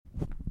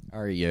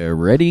Are you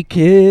ready,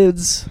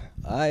 kids?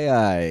 Aye,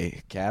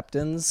 aye,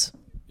 captains.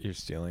 You're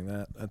stealing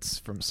that? That's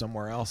from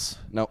somewhere else.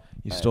 No.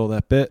 You stole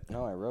that bit?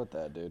 No, I wrote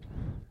that, dude.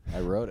 I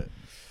wrote it.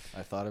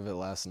 I thought of it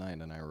last night,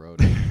 and I wrote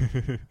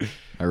it.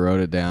 I wrote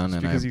it down. Just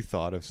and because you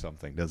thought of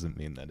something doesn't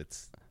mean that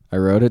it's... I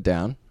wrote it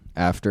down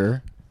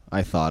after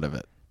I thought of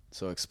it.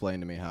 So explain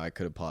to me how I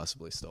could have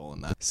possibly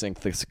stolen that. Sync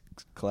the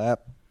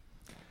clap.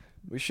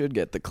 We should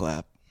get the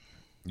clap.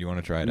 You want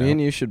to try it out? Me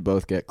and you should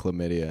both get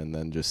chlamydia and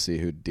then just see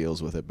who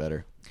deals with it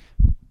better.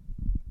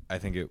 I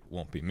think it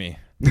won't be me.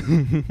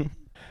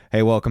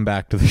 Hey, welcome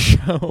back to the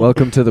show.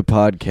 Welcome to the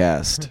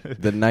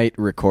podcast, the night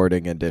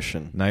recording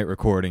edition. Night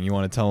recording. You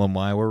want to tell them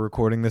why we're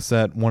recording this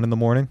at 1 in the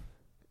morning?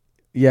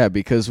 Yeah,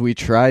 because we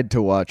tried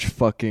to watch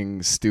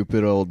fucking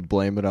stupid old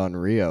Blame It on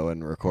Rio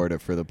and record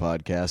it for the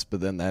podcast,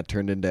 but then that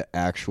turned into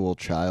actual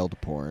child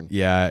porn.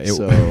 Yeah.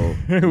 So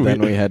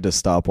then we had to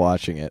stop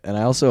watching it. And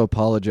I also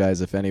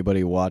apologize if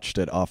anybody watched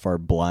it off our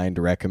blind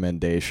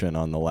recommendation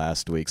on the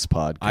last week's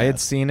podcast. I had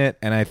seen it,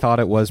 and I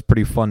thought it was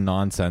pretty fun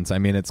nonsense. I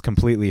mean, it's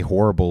completely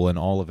horrible, and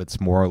all of it's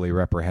morally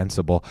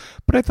reprehensible.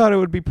 But I thought it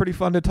would be pretty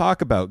fun to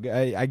talk about.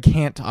 I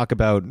can't talk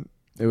about...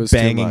 It was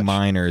banging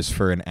minors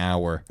for an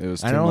hour. It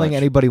was I don't think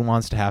anybody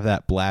wants to have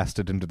that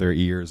blasted into their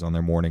ears on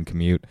their morning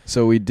commute.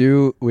 So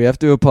we have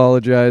to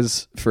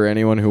apologize for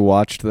anyone who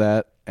watched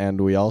that,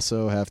 and we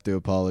also have to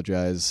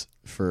apologize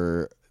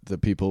for the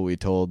people we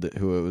told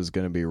who it was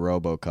going to be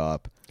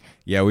RoboCop.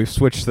 Yeah, we've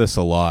switched this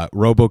a lot.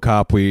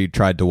 RoboCop we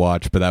tried to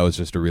watch, but that was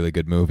just a really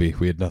good movie.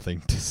 We had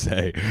nothing to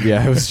say.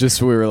 Yeah, it was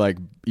just we were like,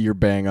 you're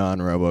bang on,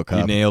 RoboCop.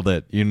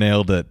 You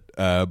nailed it,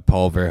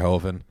 Paul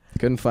Verhoeven.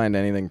 Couldn't find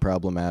anything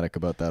problematic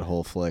about that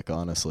whole flick,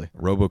 honestly.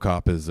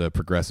 RoboCop is a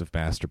progressive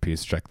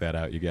masterpiece. Check that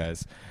out, you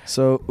guys.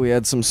 So we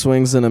had some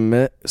swings and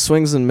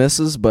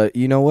misses, but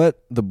you know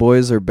what? The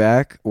boys are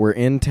back. We're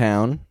in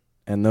town,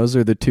 and those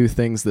are the two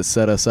things that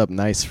set us up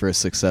nice for a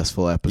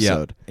successful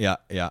episode. Yeah.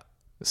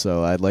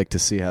 So I'd like to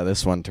see how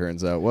this one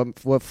turns out.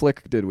 What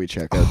flick did we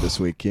check out this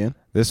week, Kian?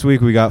 This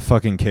week we got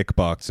fucking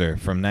Kickboxer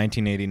from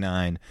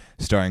 1989,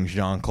 starring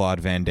Jean-Claude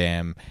Van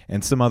Damme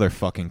and some other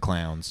fucking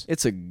clowns.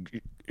 It's a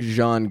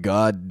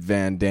Jean-God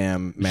Van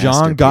Damme masterpiece.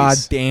 Jean-God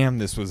damn,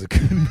 this was a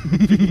good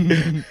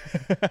movie.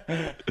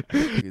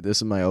 This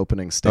is my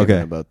opening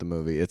statement about the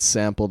movie. It's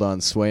sampled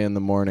on Sway in the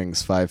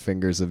Morning's Five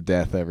Fingers of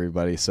Death,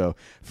 everybody. So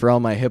for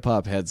all my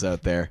hip-hop heads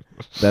out there,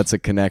 that's a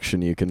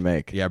connection you can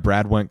make. Yeah,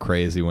 Brad went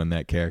crazy when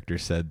that character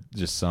said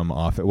just some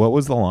off it. What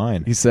was the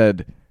line? He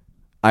said,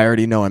 I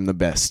already know I'm the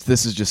best.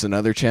 This is just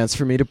another chance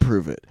for me to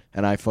prove it.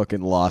 And I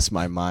fucking lost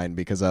my mind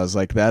because I was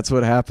like, that's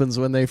what happens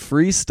when they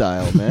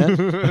freestyle, man.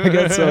 I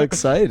got so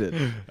excited.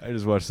 I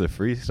just watched the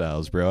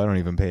freestyles, bro. I don't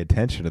even pay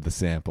attention to the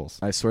samples.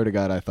 I swear to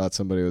God, I thought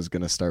somebody was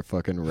going to start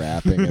fucking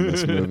rapping in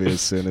this movie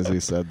as soon as he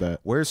said that.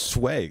 Where's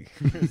Sway?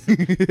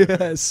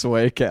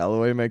 Sway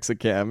Calloway makes a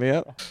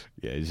cameo.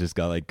 Yeah, he's just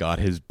got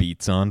his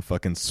beats on,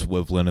 fucking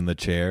swiveling in the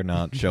chair,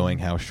 not showing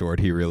how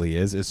short he really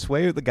is. Is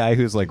Sway the guy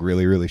who's like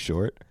really, really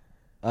short?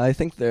 I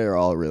think they're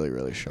all really,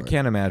 really short. I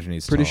can't imagine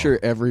he's pretty tall. sure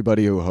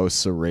everybody who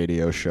hosts a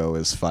radio show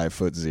is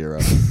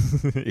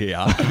 5'0".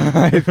 Yeah.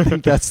 I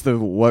think that's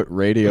what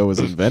radio was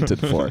invented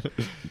for.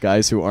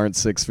 Guys who aren't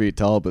 6 feet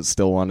tall but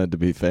still wanted to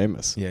be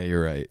famous. Yeah,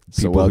 you're right.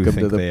 So People welcome who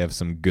think to they have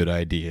some good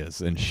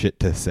ideas and shit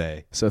to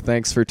say. So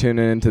thanks for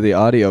tuning into the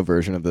audio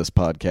version of this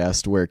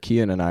podcast where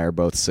Kian and I are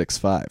both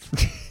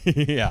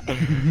 6'5". Yeah.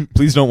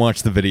 Please don't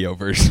watch the video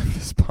version of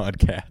this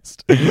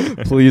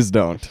podcast. Please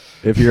don't.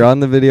 If you're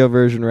on the video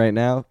version right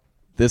now,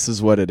 this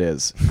is what it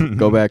is.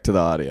 Go back to the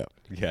audio.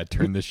 Yeah,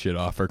 turn this shit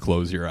off or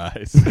close your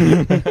eyes.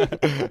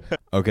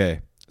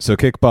 Okay, so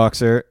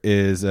Kickboxer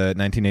is a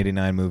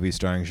 1989 movie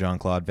starring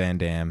Jean-Claude Van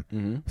Damme.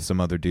 Mm-hmm. Some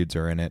other dudes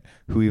are in it.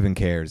 Who even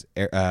cares?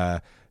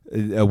 A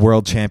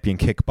world champion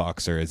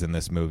kickboxer is in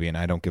this movie, and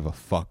I don't give a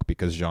fuck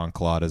because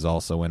Jean-Claude is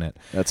also in it.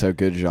 That's how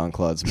good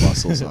Jean-Claude's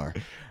muscles are.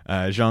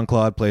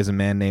 Jean-Claude plays a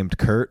man named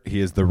Kurt. He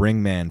is the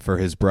ring man for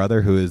his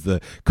brother, who is the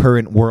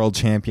current world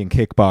champion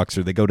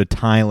kickboxer. They go to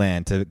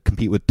Thailand to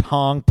compete with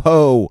Tong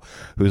Po,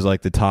 who's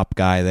like the top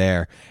guy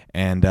there.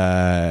 And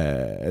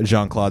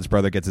Jean-Claude's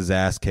brother gets his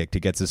ass kicked. He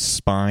gets his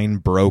spine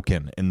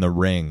broken in the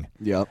ring.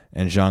 Yep.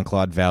 And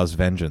Jean-Claude vows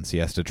vengeance. He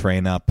has to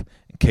train up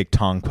and kick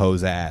Tong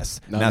Po's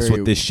ass. And that's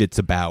what this shit's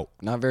about.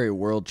 Not very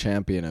world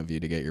champion of you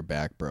to get your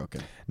back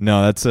broken.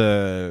 No, that's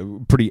a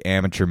pretty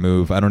amateur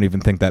move. I don't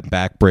even think that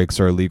back breaks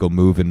are a legal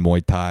move in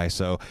Muay Thai,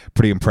 so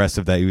pretty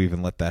impressive that you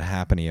even let that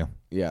happen to you.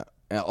 Yeah.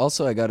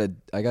 Also, I got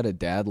a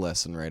dad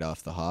lesson right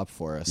off the hop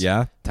for us.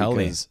 Yeah? Tell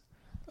me.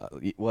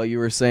 Well, you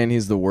were saying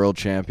he's the world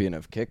champion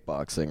of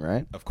kickboxing,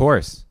 right? Of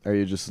course. Are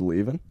you just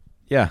leaving?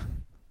 Yeah.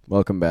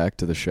 Welcome back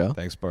to the show.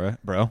 Thanks, bro.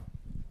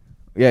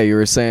 Yeah, you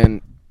were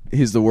saying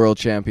he's the world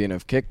champion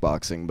of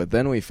kickboxing, but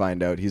then we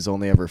find out he's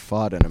only ever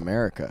fought in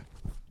America,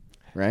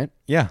 right?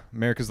 Yeah,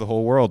 America's the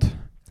whole world.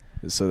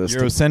 So this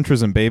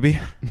Eurocentrism, baby.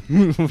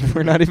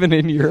 we're not even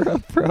in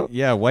Europe, bro.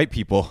 Yeah, white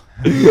people.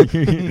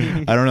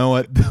 I don't know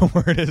what the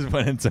word is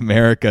when it's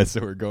America, so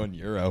we're going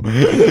Euro.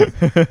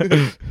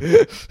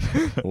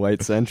 White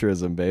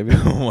centrism, baby.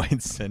 White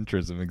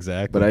centrism,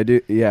 exactly. But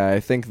I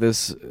think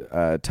this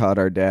taught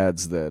our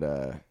dads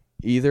that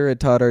either it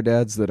taught our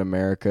dads that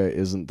America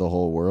isn't the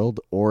whole world,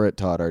 or it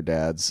taught our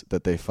dads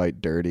that they fight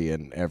dirty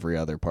in every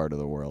other part of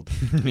the world.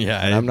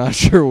 Yeah, And I'm not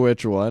sure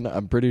which one.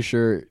 I'm pretty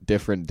sure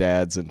different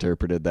dads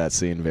interpreted that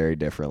scene very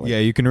differently. Yeah,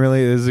 you can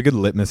really. This is a good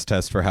litmus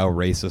test for how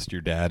racist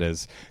your dad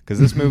is, because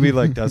this movie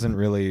doesn't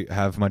really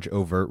have much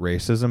overt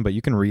racism, but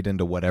you can read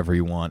into whatever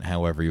you want,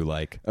 however you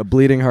like. A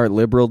bleeding heart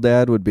liberal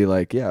dad would be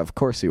like, yeah, of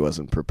course he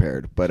wasn't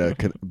prepared. But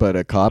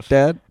a cop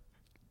dad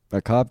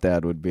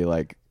would be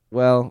like,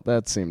 well,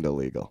 that seemed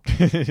illegal.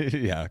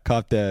 Yeah,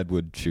 cop dad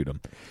would shoot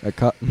him.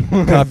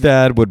 Cop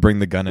dad would bring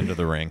the gun into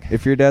the ring.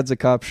 If your dad's a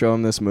cop, show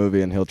him this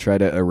movie and he'll try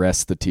to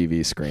arrest the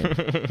TV screen.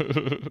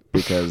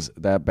 Because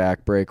that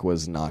back break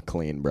was not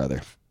clean,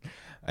 brother.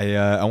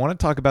 I want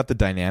to talk about the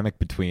dynamic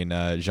between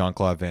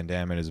Jean-Claude Van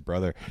Damme and his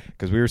brother,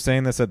 because we were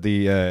saying this at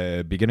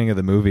the beginning of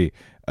the movie.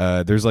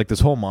 There's this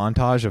whole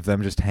montage of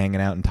them just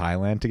hanging out in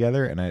Thailand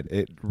together, and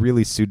it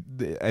really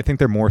I think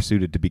they're more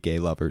suited to be gay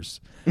lovers.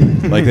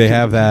 They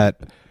have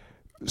that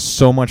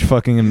so much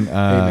fucking. Hey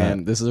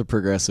man, this is a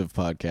progressive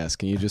podcast.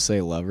 Can you just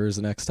say lovers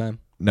next time?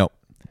 No.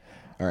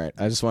 All right,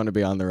 I just want to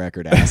be on the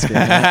record asking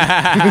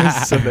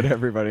that so that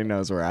everybody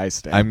knows where I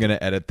stand. I'm going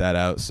to edit that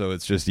out so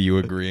it's just you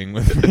agreeing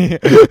with me.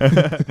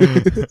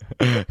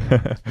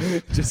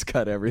 Just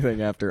cut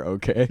everything after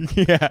okay.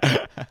 Yeah.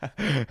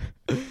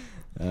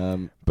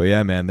 But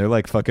yeah, man,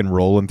 they're fucking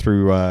rolling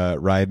through,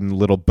 riding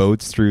little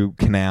boats through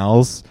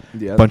canals.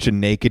 Yep. Bunch of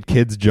naked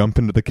kids jump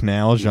into the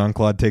canal.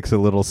 Jean-Claude takes a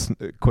little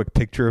quick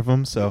picture of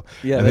them. So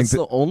yeah, I that's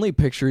think the only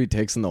picture he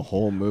takes in the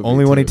whole movie.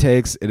 Only one he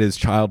takes, it is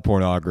child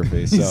pornography.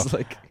 He's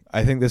So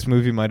I think this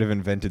movie might have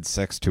invented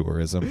sex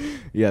tourism.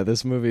 Yeah,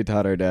 this movie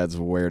taught our dads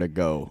where to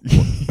go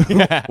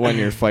when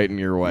you're fighting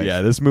your wife.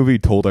 Yeah, this movie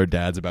told our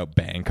dads about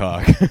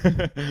Bangkok.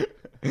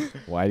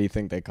 Why do you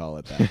think they call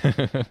it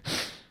that?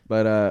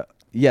 But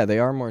yeah, they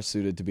are more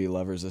suited to be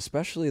lovers,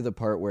 especially the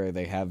part where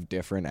they have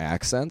different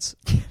accents.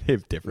 They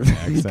have different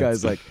accents.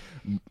 This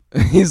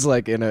guy's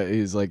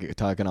he's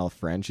talking all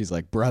French. He's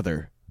like,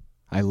 brother,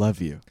 I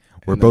love you.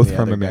 We're both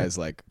from America. Guy's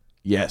like,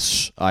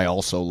 yes, I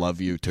also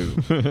love you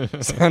too.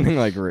 Sounding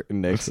like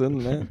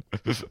Nixon, man.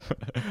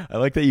 I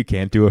like that you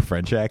can't do a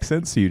French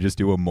accent, so you just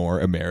do a more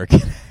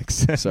American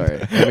accent. Sorry,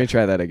 let me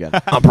try that again.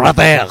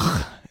 Brother,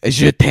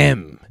 je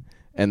t'aime.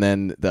 And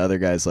then the other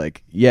guy's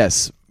like,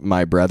 yes,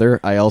 my brother,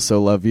 I also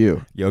love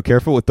you. Yo,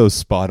 careful with those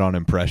spot-on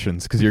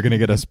impressions, because you're going to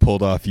get us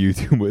pulled off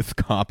YouTube with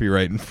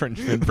copyright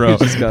infringement, bro. We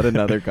just got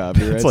another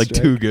copyright It's strike.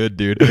 too good,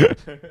 dude.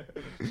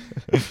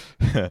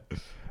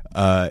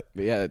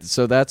 Yeah,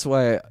 so that's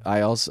why I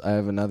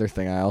have another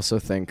thing. I also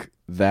think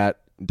that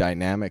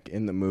dynamic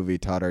in the movie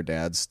taught our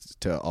dads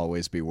to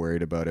always be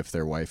worried about if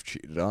their wife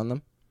cheated on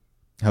them.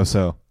 How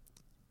so?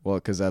 Well,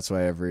 because that's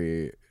why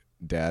every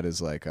dad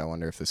is like, I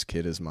wonder if this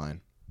kid is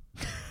mine.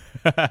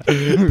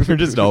 We're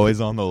just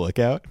always on the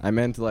lookout. I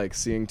meant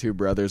seeing two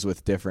brothers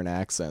with different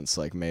accents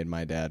made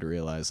my dad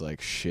realize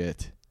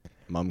shit,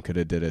 Mom could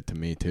have did it to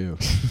me too.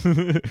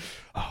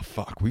 Oh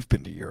fuck, we've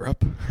been to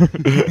Europe.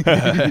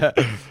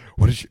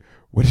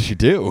 What did she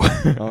do?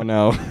 Oh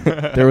no,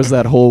 there was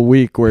that whole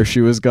week where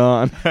she was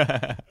gone.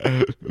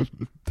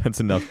 That's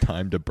enough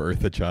time to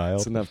birth a child.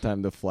 It's enough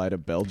time to fly to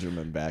Belgium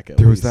and back.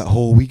 There was that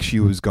whole week she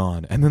was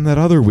gone, and then that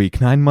other week,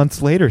 9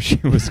 months later, she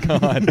was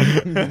gone.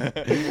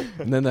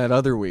 And then that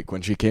other week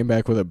when she came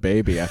back with a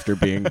baby after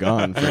being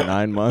gone for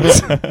 9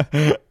 months.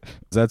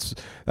 That's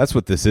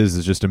what this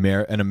is just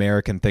an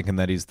American thinking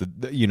that he's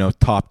the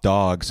top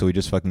dog, so he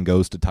just fucking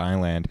goes to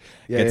Thailand,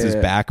 gets his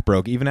back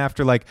broke, even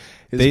after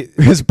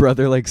his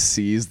brother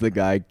sees the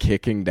guy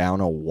kicking down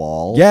a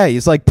wall. Yeah,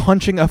 he's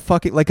punching a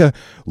fucking a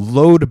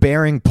load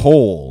bearing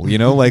pole,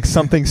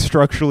 something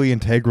structurally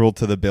integral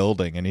to the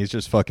building, and he's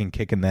just fucking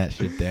kicking that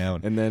shit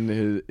down. And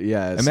then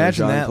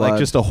imagine that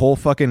just a whole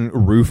fucking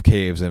roof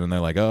caves in, and they're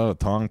like, oh,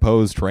 Tong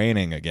Po's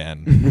training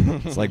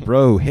again. It's like,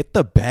 bro, hit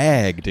the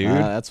bag, dude.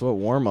 That's what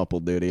warm up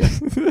will do to you.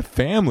 The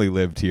family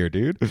lived here,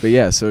 dude. But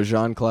yeah, so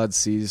Jean-Claude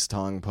sees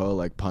Tong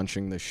Po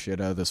punching the shit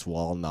out of this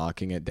wall,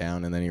 knocking it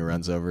down, and then he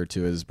runs over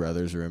to his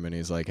brother's room and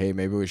he's like, hey,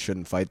 maybe we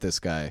shouldn't fight this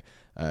guy.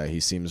 He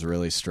seems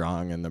really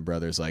strong. And the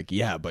brother's like,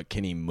 yeah, but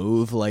can he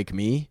move like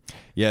me?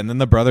 Yeah, and then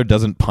the brother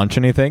doesn't punch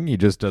anything. He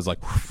just does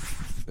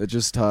It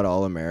just taught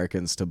all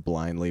Americans to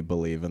blindly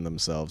believe in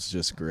themselves.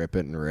 Just grip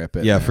it and rip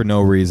it. Yeah, man. for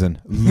no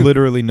reason.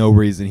 Literally no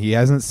reason. He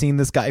hasn't seen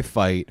this guy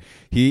fight.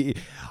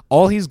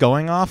 All he's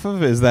going off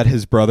of is that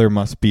his brother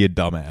must be a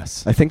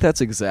dumbass. I think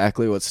that's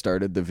exactly what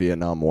started the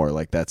Vietnam War,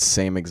 that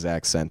same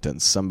exact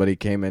sentence. Somebody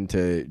came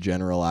into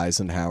General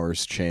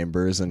Eisenhower's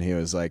chambers and he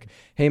was like,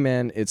 hey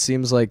man, it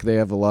seems like they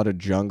have a lot of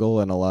jungle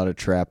and a lot of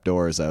trap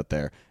doors out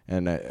there.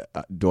 And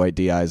Dwight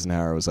D.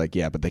 Eisenhower was like,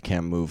 yeah, but they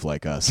can't move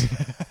like us.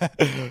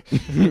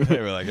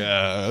 They were like,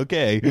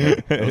 okay.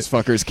 Those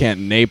fuckers can't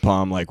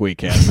napalm like we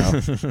can,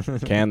 though.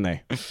 Can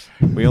they?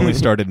 We only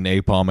started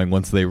napalming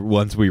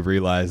once we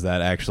realized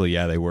that actually,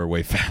 yeah, they were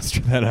way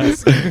faster than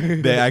us.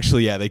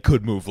 They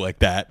could move like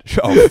that.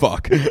 Oh,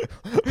 fuck.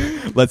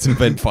 Let's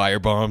invent fire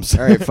bombs.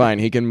 All right, fine.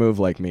 He can move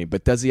like me,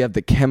 but does he have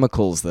the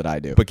chemicals that I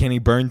do? But can he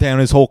burn down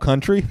his whole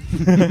country?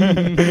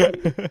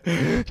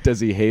 Does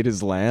he hate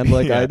his land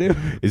like I do?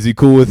 Is he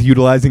cool with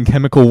utilizing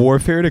chemical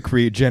warfare to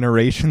create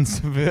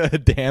generations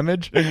of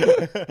damage?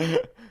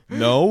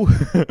 No?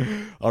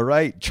 All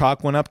right,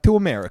 chalk one up to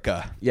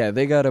America. Yeah,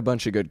 they got a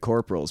bunch of good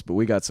corporals, but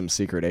we got some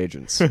secret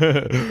agents.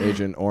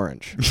 Agent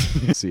Orange.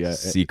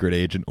 Secret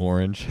Agent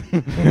Orange.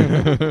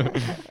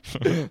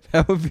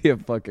 That would be a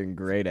fucking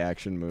great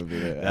action movie.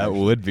 That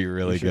would be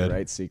really good.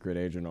 Right, Secret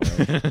Agent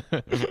Orange.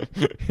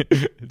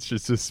 It's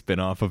just a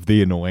spin-off of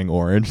The Annoying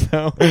Orange,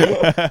 though.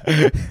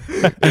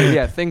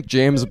 Yeah, think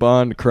James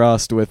Bond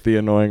crossed with The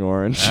Annoying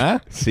Orange. Huh?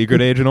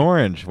 Secret Agent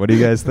Orange. What do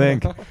you guys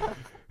think?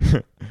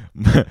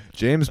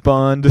 James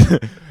Bond,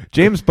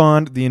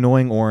 The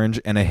Annoying Orange,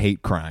 and a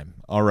hate crime.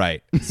 All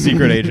right,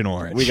 Secret Agent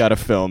Orange. We got a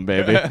film,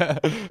 baby.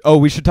 Oh,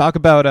 we should talk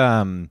about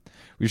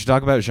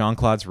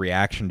Jean-Claude's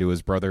reaction to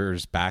his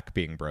brother's back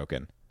being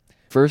broken.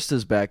 First,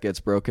 his back gets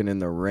broken in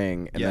the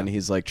ring, and Yeah. then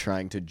he's like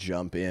trying to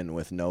jump in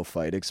with no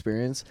fight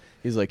experience.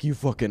 He's like, "You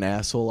fucking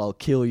asshole, I'll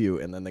kill you!"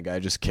 And then the guy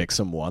just kicks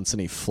him once, and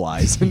he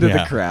flies into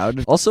the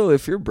crowd. Also,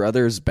 if your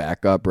brother's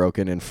back got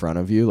broken in front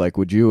of you, like,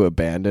 would you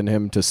abandon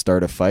him to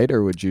start a fight,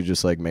 or would you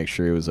just like make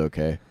sure he was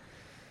okay?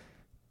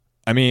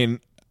 I mean,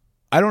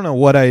 I don't know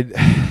what I'd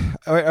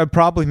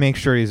probably make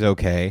sure he's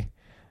okay.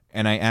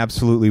 And I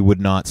absolutely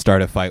would not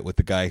start a fight with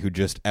the guy who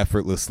just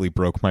effortlessly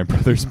broke my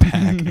brother's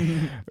back,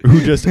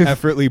 who just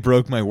effortlessly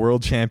broke my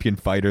world champion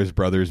fighter's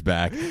brother's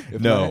back.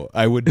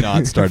 I would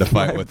not start a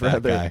fight with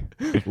that guy.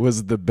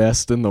 Was the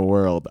best in the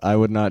world. I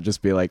would not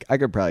just be like, I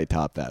could probably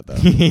top that, though.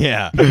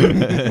 Yeah.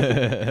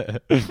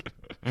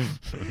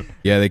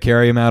 Yeah, they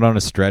carry him out on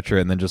a stretcher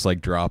and then just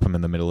like drop him in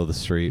the middle of the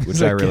street,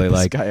 which I really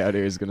like. This guy out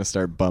here is going to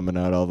start bumming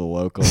out all the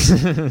locals.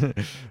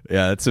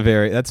 Yeah, that's a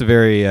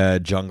very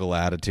jungle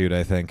attitude,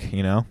 I think,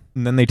 you know?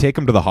 And then they take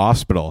him to the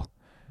hospital.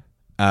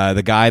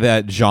 The guy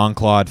that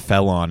Jean-Claude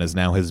fell on is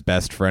now his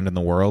best friend in the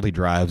world. He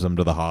drives him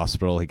to the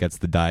hospital. He gets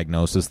the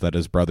diagnosis that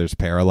his brother's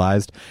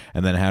paralyzed.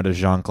 And then how does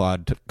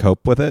Jean-Claude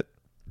cope with it?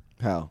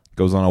 How?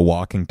 Goes on a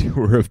walking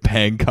tour of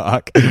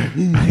Bangkok,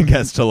 I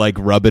guess, to like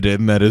rub it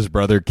in that his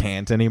brother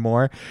can't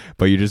anymore.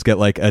 But you just get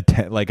like a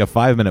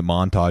 5-minute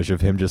montage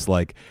of him just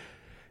like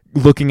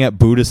looking at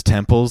Buddhist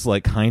temples,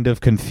 like kind of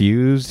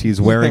confused.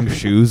 He's wearing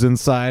shoes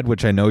inside,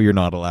 which I know you're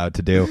not allowed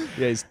to do.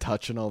 Yeah, he's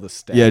touching all the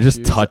statues. Yeah,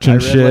 just touching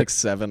shit. I read like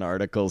 7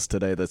 articles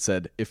today that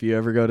said, if you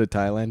ever go to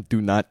Thailand,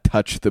 do not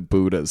touch the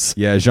Buddhas.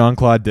 Yeah,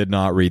 Jean-Claude did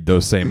not read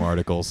those same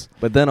articles.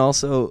 But then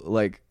also,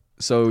 like,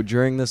 so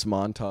during this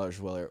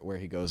montage where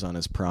he goes on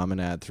his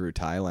promenade through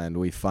Thailand,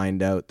 we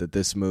find out that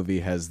this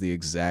movie has the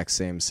exact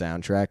same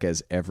soundtrack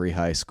as every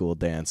high school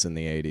dance in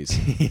the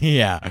 80s.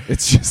 Yeah.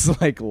 It's just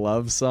like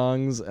love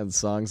songs and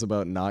songs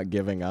about not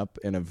giving up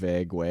in a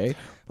vague way.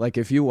 Like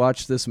if you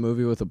watched this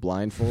movie with a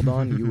blindfold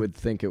on, you would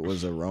think it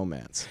was a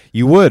romance.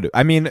 You would.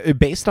 I mean,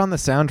 based on the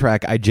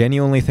soundtrack, I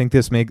genuinely think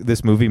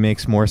this movie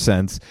makes more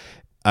sense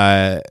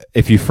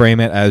if you frame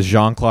it as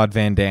Jean-Claude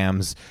Van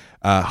Damme's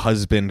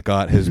husband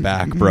got his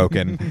back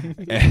broken,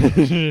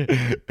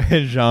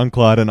 and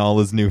Jean-Claude and all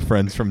his new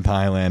friends from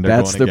Thailand are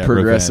That's going to the get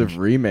progressive revenge.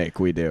 remake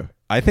we do.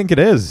 I think it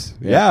is.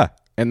 Yeah.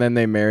 And then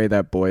they marry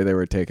that boy they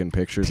were taking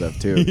pictures of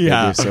too.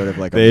 Yeah. Maybe sort of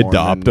like they a Mormon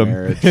adopt him.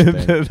 marriage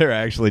thing. They're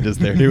actually just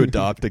there to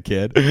adopt a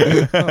kid.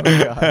 Oh,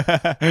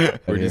 God.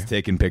 We're just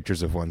taking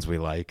pictures of ones we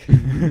like.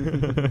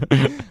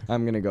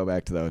 I'm going to go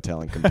back to the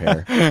hotel and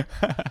compare.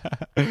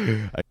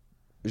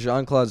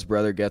 Jean-Claude's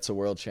brother gets a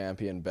world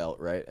champion belt,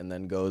 right? And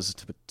then goes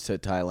to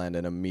Thailand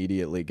and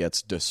immediately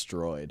gets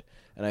destroyed.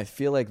 And I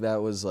feel like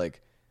that was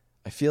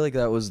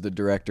the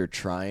director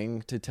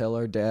trying to tell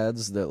our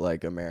dads that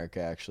like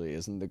America actually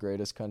isn't the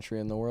greatest country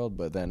in the world,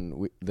 but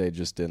then they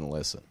just didn't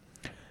listen.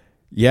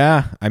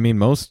 Yeah, I mean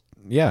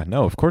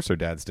of course our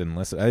dads didn't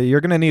listen.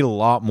 You're going to need a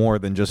lot more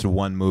than just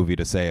one movie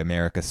to say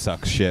America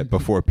sucks shit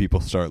before people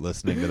start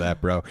listening to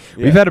that, bro.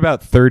 Yeah. We've had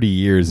about 30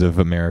 years of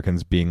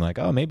Americans being like,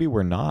 oh, maybe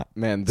we're not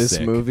this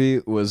sick. Movie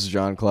was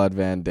Jean-Claude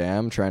Van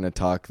Damme trying to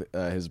talk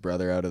his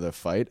brother out of the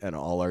fight, and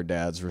all our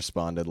dads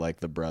responded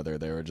like the brother.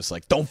 They were just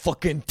like, don't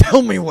fucking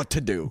tell me what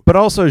to do. But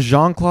also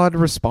Jean-Claude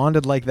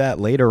responded like that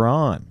later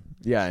on.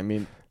 Yeah, I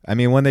mean,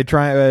 when they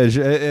try,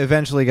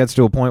 eventually gets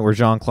to a point where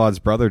Jean-Claude's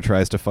brother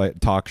tries to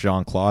talk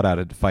Jean-Claude out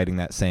of fighting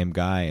that same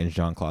guy, and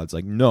Jean-Claude's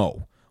like,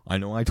 no, I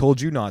know I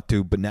told you not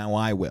to, but now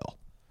I will.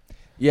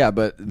 Yeah,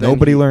 but then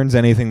Nobody learns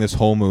anything this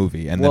whole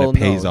movie, and then it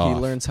pays off.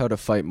 He learns how to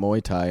fight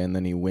Muay Thai, and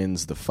then he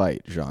wins the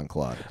fight,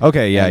 Jean-Claude.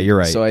 Okay, yeah, you're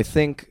right. So I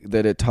think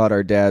that it taught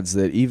our dads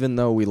that even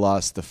though we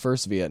lost the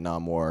first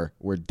Vietnam War,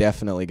 we're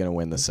definitely going to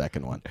win the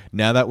second one.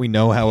 Now that we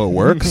know how it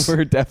works,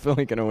 we're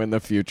definitely going to win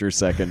the future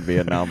second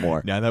Vietnam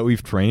War. Now that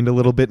we've trained a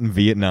little bit in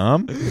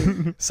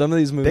Vietnam, some of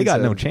these movies they got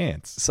no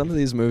chance. Some of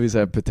these movies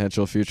have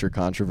potential future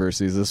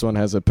controversies. This one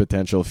has a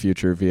potential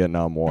future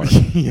Vietnam War.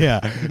 Yeah.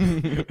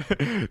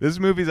 This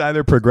movie's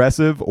either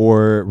progressive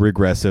or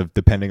regressive,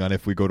 depending on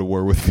if we go to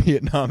war with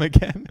Vietnam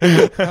again.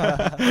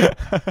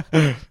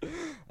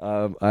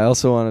 I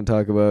also want to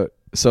talk about,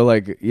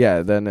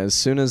 then as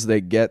soon as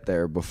they get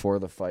there, before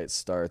the fight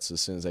starts,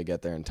 as soon as they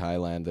get there in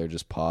Thailand, they're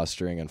just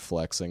posturing and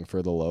flexing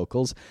for the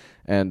locals.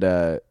 And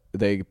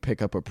they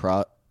pick up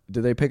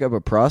do they pick up a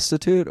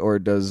prostitute, or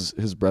does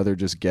his brother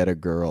just get a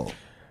girl?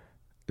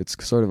 It's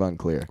sort of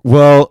unclear.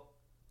 Well,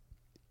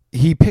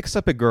 he picks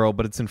up a girl,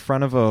 but it's in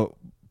front of a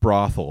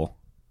brothel.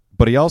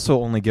 But he also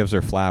only gives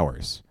her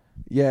flowers.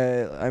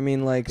 Yeah, I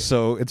mean,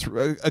 So it's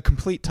a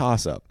complete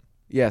toss-up.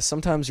 Yeah,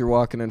 sometimes you're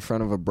walking in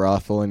front of a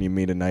brothel and you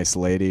meet a nice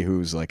lady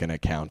who's like an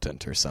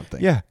accountant or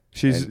something. Yeah,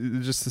 she's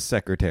just the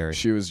secretary.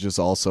 She was just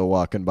also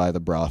walking by the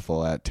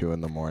brothel at 2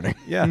 a.m.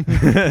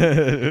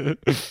 Yeah.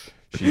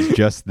 She's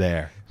just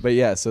there. But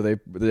yeah, so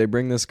they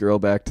bring this girl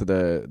back to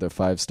the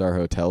 5-star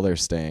hotel they're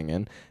staying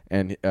in,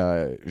 and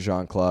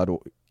Jean-Claude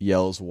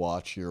yells,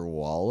 "Watch your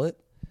wallet."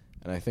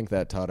 And I think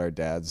that taught our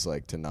dads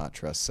to not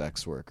trust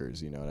sex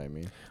workers. You know what I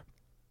mean?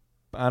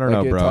 I don't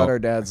know, bro. It taught our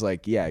dads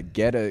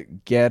get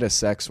a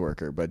sex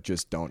worker, but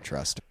just don't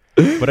trust her.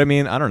 But I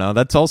mean, I don't know.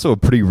 That's also a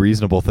pretty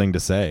reasonable thing to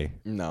say.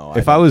 No,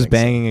 if I was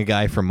banging a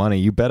guy for money,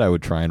 you bet I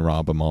would try and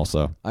rob him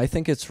also. I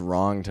think it's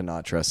wrong to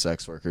not trust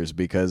sex workers,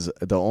 because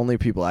the only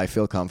people I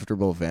feel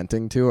comfortable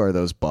venting to are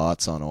those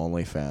bots on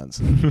OnlyFans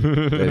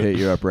that hit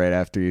you up right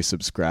after you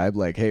subscribe.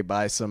 Like, hey,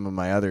 buy some of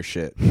my other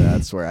shit.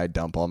 That's where I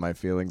dump all my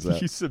feelings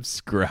out. You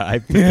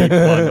subscribe to people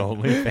on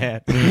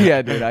OnlyFans?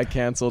 Yeah, dude, I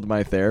canceled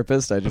my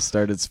therapist. I just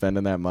started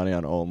spending that money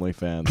on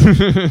OnlyFans.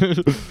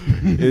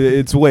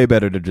 It's way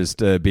better to just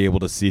be able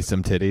to see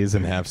some titties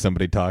and have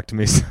somebody talk to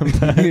me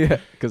sometime. Yeah,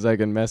 because I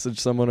can message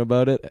someone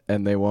about it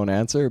and they won't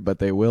answer, but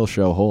they will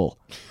show whole.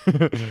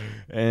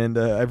 And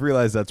I've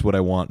realized that's what I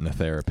want in a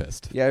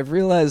therapist. Yeah, I've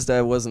realized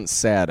I wasn't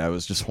sad. I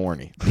was just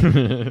horny.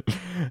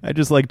 I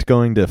just liked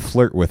going to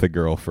flirt with a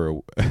girl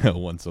for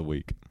once a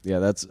week. Yeah,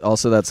 that's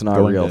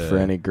not real for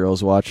any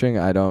girls watching.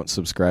 I don't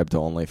subscribe to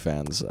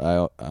OnlyFans.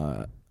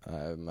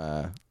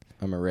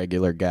 I'm a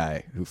regular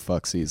guy who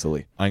fucks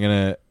easily. I'm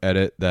gonna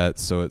edit that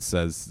so it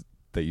says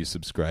that you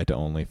subscribe to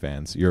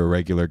OnlyFans. You're a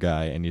regular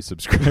guy and you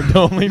subscribe to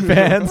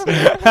OnlyFans.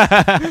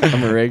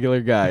 I'm a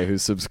regular guy who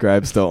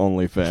subscribes to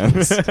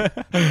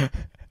OnlyFans.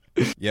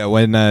 Yeah,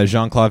 when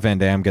Jean-Claude Van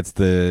Damme gets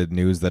the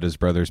news that his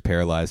brother's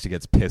paralyzed, he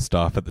gets pissed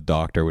off at the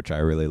doctor, which I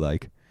really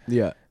like.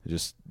 Yeah.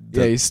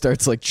 Yeah, he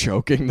starts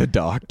choking the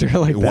doctor.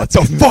 What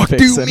the fuck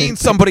do you mean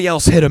somebody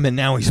else hit him and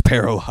now he's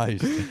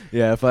paralyzed?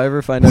 Yeah, if I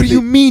ever find out... What do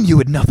you mean you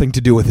had nothing to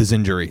do with his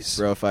injuries?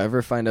 Bro, if I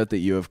ever find out that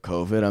you have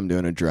COVID, I'm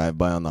doing a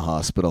drive-by on the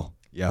hospital.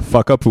 Yeah,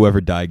 fuck up whoever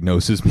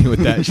diagnoses me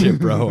with that shit,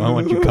 bro. I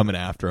want you coming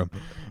after him.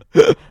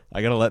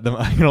 I'm gonna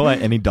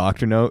let any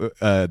doctor know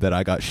that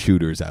I got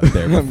shooters out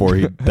there before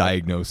he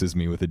diagnoses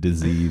me with a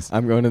disease.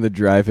 I'm going to the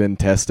drive-in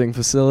testing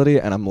facility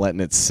and I'm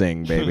letting it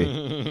sing,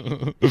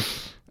 baby.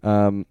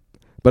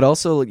 But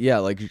also,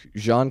 yeah,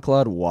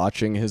 Jean-Claude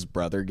watching his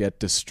brother get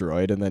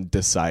destroyed and then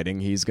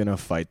deciding he's going to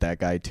fight that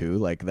guy too.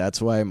 That's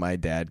why my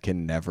dad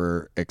can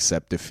never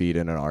accept defeat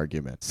in an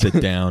argument.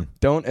 Sit down.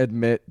 Don't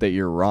admit that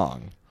you're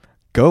wrong.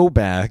 Go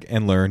back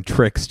and learn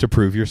tricks to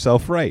prove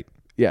yourself right.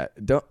 Yeah,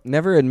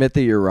 never admit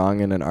that you're wrong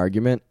in an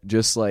argument.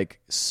 Just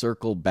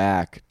circle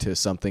back to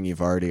something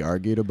you've already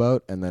argued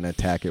about and then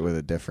attack it with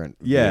a different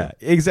Yeah,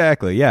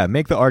 exactly. Yeah,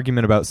 make the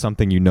argument about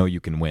something you know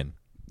you can win.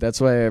 That's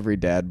why every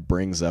dad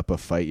brings up a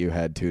fight you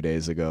had 2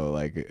 days ago.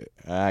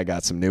 I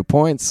got some new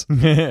points.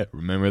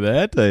 Remember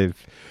that?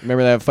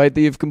 Remember that fight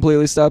that you've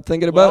completely stopped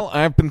thinking about? Well,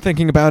 I've been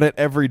thinking about it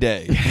every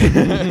day.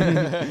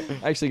 I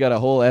actually got a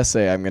whole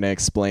essay I'm going to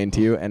explain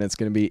to you, and it's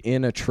going to be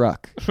in a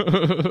truck.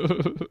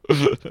 And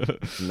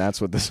that's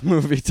what this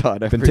movie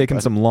taught everybody. I've been taking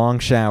some long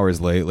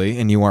showers lately,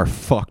 and you are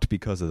fucked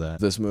because of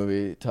that. This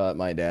movie taught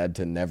my dad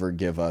to never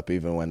give up,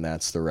 even when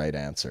that's the right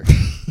answer.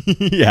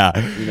 Yeah.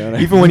 You know what I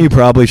mean? Even when you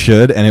probably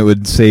should, and it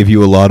would save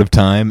you a lot of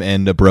time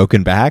and a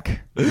broken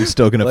back, you're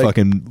still going to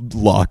fucking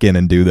lock in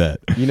and do that.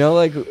 You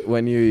know,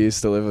 when you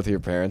used to live with your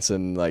parents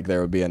and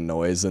there would be a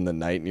noise in the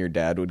night and your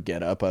dad would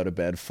get up out of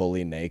bed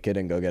fully naked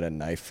and go get a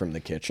knife from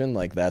the kitchen?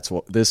 That's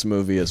what this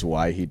movie is,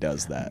 why he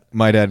does that.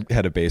 My dad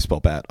had a baseball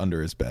bat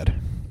under his bed.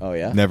 Oh,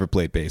 yeah? Never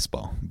played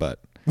baseball, but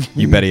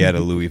you bet he had a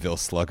Louisville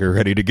Slugger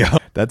ready to go.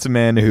 That's a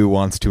man who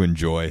wants to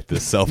enjoy the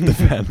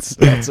self-defense.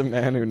 That's a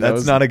man who knows.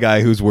 That's not a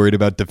guy who's worried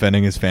about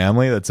defending his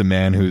family. That's a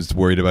man who's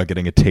worried about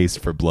getting a taste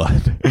for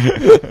blood.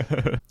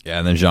 Yeah,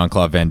 and then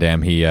Jean-Claude Van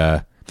Damme, he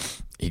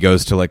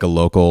goes to a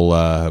local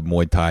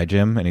Muay Thai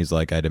gym, and he's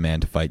like, I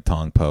demand to fight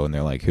Tong Po. And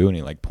they're like, who? And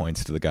he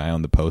points to the guy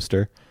on the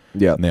poster.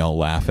 Yep. And they all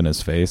laugh in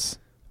his face.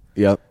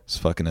 Yep. It's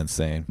fucking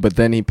insane. But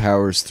then he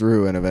powers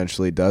through and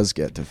eventually does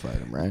get to fight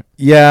him, right?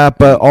 Yeah,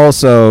 but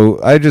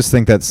also, I just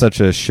think that's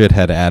such a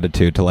shithead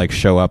attitude to, like,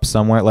 show up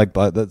somewhere. Like,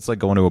 that's like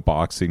going to a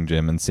boxing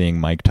gym and seeing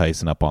Mike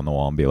Tyson up on the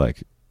wall and be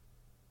like,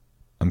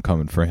 I'm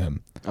coming for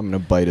him. I'm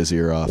going to bite his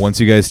ear off. Once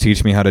you guys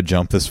teach me how to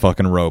jump this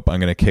fucking rope, I'm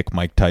going to kick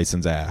Mike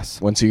Tyson's ass.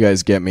 Once you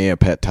guys get me a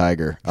pet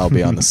tiger, I'll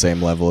be on the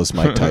same level as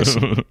Mike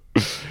Tyson.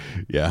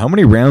 Yeah, how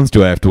many rounds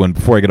do I have to win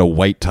before I get a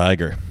white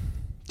tiger?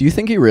 Do you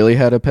think he really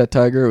had a pet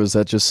tiger, or was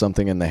that just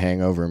something in the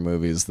Hangover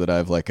movies that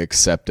I've, like,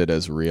 accepted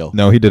as real?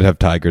 No, he did have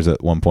tigers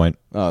at one point.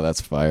 Oh,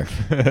 that's fire.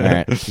 All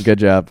right, good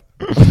job.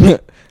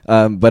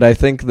 But I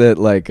think that,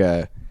 like,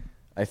 I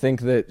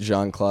think that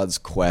Jean-Claude's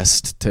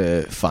quest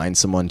to find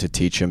someone to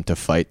teach him to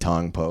fight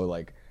Tong Po,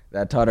 like,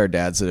 that taught our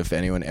dads that if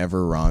anyone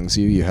ever wrongs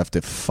you, you have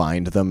to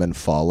find them and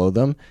follow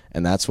them.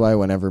 And that's why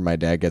whenever my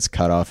dad gets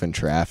cut off in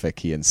traffic,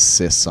 he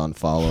insists on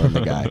following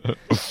the guy.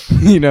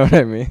 You know what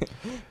I mean?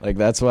 Like,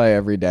 that's why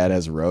every dad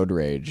has road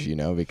rage, you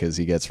know, because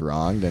he gets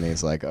wronged and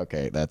he's like,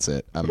 okay, that's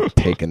it. I'm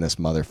taking this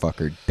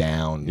motherfucker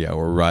down. Yeah,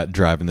 we're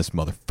driving this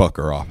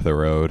motherfucker off the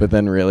road. But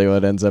then really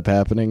what ends up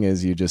happening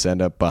is you just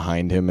end up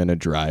behind him in a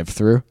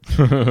drive-thru.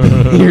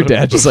 Your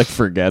dad just, like,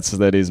 forgets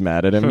that he's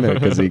mad at him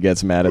because he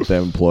gets mad at the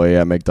employee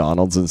at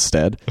McDonald's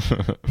instead.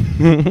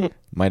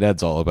 My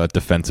dad's all about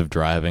defensive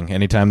driving.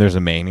 Anytime there's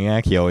a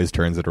maniac, he always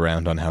turns it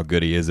around on how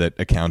good he is at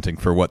accounting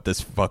for what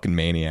this fucking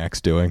maniac's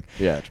doing.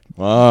 Yeah.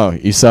 Oh,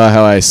 you saw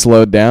how I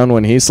slowed down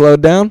when he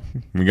slowed down?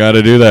 We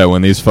gotta do that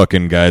when these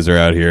fucking guys are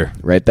out here.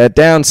 Write that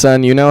down,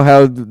 son. You know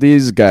how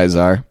these guys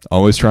are.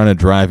 Always trying to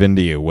drive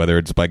into you, whether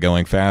it's by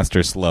going fast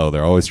or slow.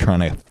 They're always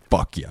trying to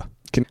fuck you.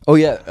 Oh,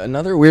 yeah.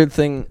 Another weird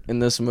thing in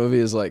this movie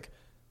is, like,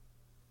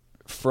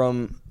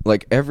 from,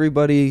 like,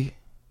 everybody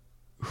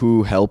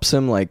who helps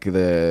him, like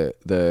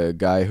the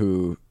guy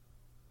who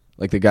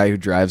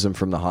drives him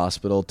from the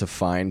hospital to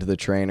find the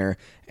trainer,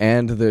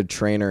 and the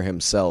trainer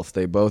himself,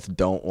 they both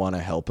don't want to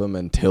help him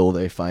until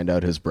they find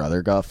out his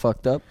brother got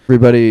fucked up.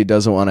 Everybody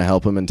doesn't want to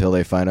help him until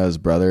they find out his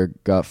brother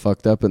got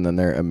fucked up, and then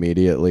they're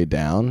immediately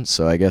down.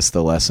 So I guess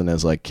the lesson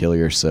is, like, kill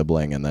your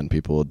sibling and then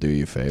people will do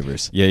you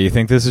favors. Yeah, you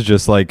think this is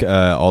just like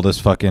all this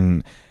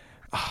fucking...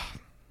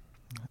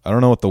 I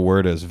don't know what the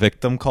word is.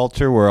 Victim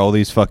culture, where all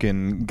these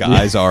fucking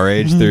guys our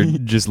age, they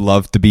just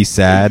love to be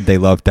sad. They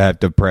love to have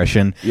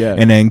depression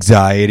and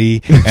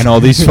anxiety and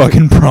all these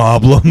fucking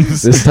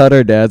problems. This taught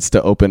our dads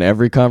to open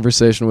every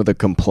conversation with a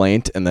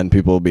complaint, and then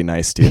people will be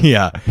nice to you.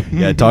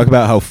 Yeah. Talk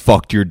about how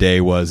fucked your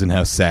day was and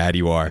how sad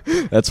you are.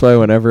 That's why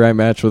whenever I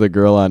match with a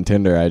girl on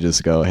Tinder, I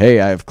just go, "Hey,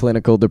 I have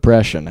clinical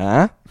depression,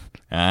 huh?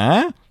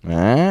 Huh?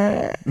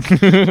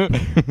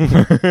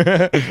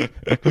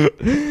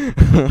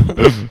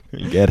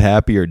 You get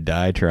happy or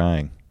die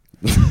trying."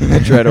 I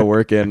try to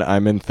work in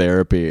I'm in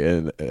therapy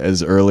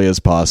as early as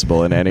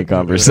possible in any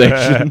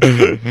conversation.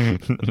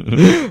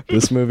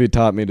 This movie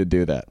taught me to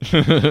do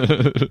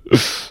that.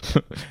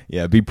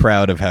 Yeah, be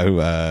proud of how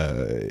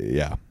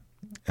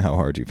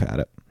hard you've had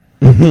it.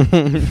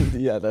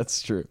 Yeah,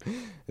 that's true.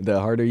 The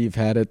harder you've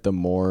had it, the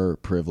more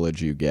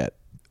privilege you get.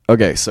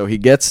 Okay, so he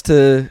gets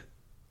to...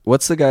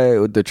 What's the guy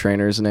with the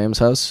trainer's name's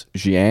house?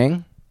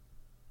 Jiang?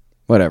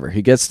 Whatever.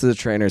 He gets to the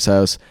trainer's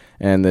house,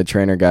 and the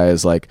trainer guy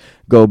is like,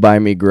 go buy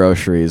me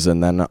groceries,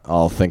 and then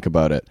I'll think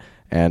about it.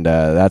 And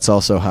that's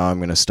also how I'm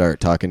going to start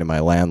talking to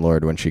my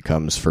landlord when she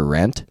comes for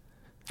rent.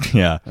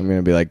 Yeah. I'm going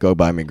to be like, go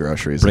buy me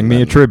groceries. Bring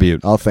me a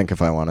tribute. I'll think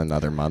if I want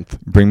another month.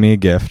 Bring me a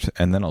gift,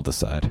 and then I'll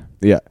decide.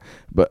 Yeah.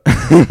 But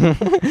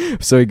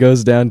so he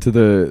goes down to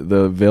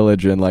the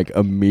village and, like,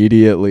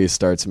 immediately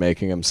starts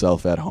making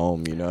himself at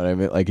home. You know what I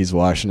mean? Like, he's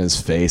washing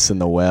his face in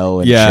the well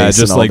and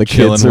chasing just all like the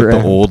chilling kids with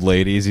around. the old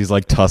ladies. He's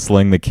like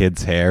tussling the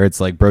kids' hair. It's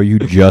like, bro, you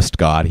just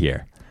got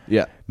here.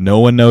 Yeah. No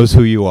one knows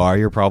who you are.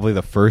 You're probably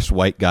the first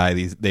white guy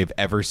they've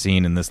ever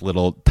seen in this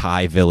little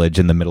Thai village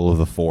in the middle of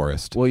the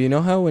forest. Well, you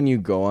know how when you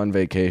go on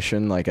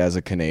vacation, like, as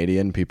a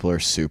Canadian, people are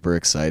super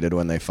excited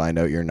when they find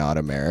out you're not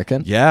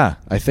American? Yeah.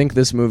 I think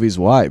this movie's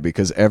why,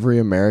 because every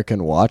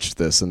American watched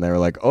this and they were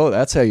like, oh,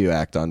 that's how you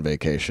act on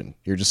vacation.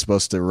 You're just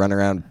supposed to run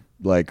around,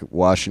 like,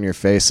 washing your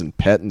face and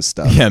petting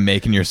stuff. Yeah,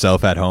 making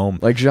yourself at home.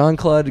 Like,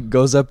 Jean-Claude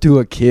goes up to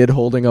a kid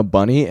holding a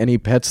bunny, and he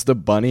pets the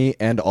bunny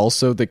and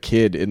also the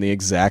kid in the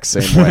exact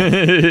same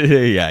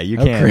way. Yeah, you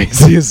How can't. How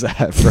crazy is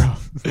that, bro?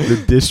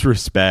 The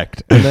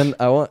disrespect. And then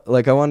I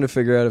wanted to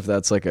figure out if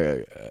that's like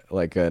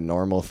a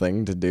normal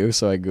thing to do,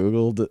 so I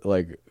Googled,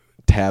 like,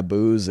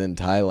 taboos in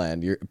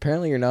Thailand.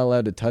 Apparently you're not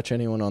allowed to touch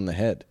anyone on the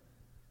head.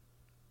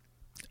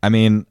 I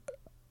mean,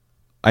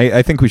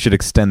 I think we should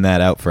extend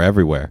that out for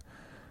everywhere.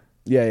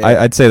 Yeah.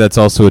 I'd say that's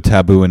also a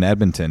taboo in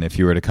Edmonton. If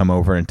you were to come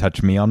over and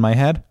touch me on my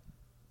head,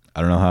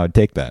 I don't know how I'd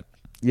take that.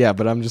 Yeah,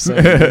 but I'm just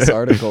saying in this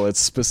article, it's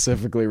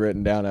specifically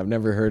written down. I've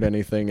never heard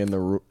anything in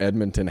the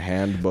Edmonton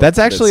handbook. That's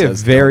actually that a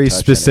says very don't touch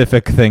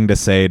specific thing to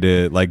say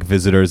to, like,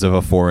 visitors of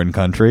a foreign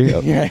country.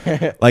 anyone.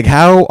 Yeah. Like,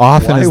 how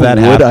often Why is that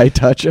would happen? I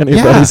touch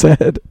anybody's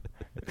head?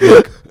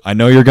 I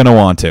know you're gonna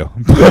want to.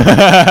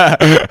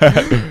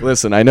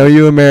 Listen, I know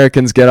you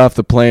Americans get off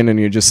the plane and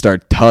you just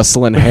start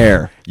tussling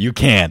hair. You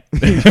can't.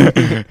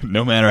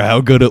 No matter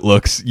how good it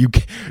looks, you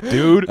can't.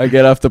 Dude. I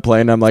get off the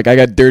plane, I'm like, I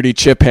got dirty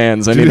chip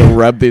hands. I need to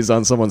rub these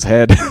on someone's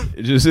head.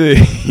 Just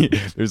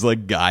there's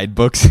like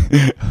guidebooks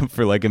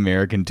for like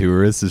American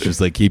tourists. It's just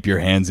like keep your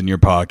hands in your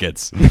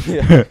pockets.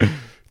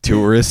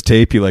 Tourist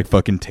tape, you like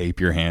fucking tape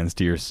your hands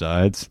to your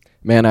sides.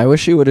 Man, I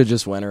wish he would have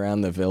just went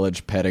around the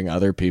village petting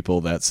other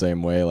people that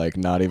same way, like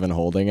not even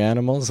holding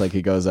animals. Like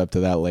he goes up to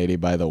that lady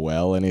by the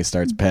well and he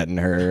starts petting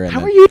her. And how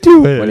are you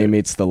doing? When he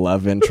meets the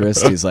love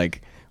interest, he's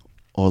like,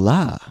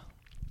 hola.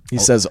 He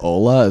says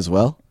hola as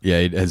well. Yeah,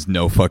 he has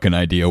no fucking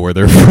idea where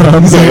they're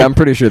from. He's like, I'm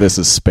pretty sure this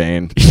is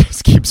Spain. He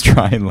just keeps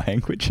trying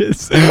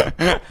languages.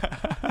 That's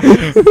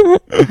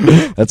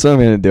what I'm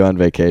going to do on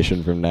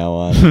vacation from now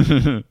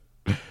on.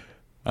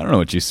 I don't know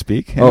what you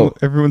speak. Oh.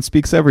 Everyone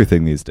speaks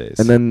everything these days.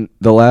 And then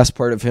the last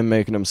part of him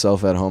making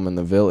himself at home in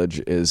the village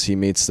is he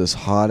meets this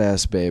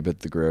hot-ass babe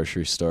at the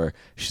grocery store.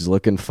 She's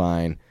looking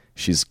fine.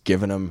 She's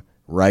giving him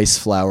rice,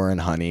 flour,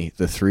 and honey,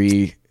 the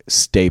three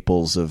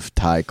staples of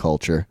Thai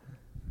culture.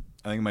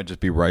 I think it might just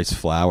be rice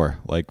flour,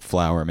 like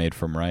flour made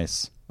from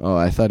rice. Oh,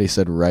 I thought he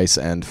said rice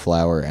and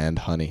flour and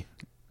honey.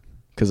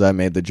 Because I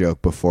made the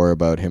joke before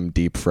about him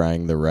deep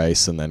frying the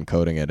rice and then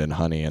coating it in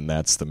honey, and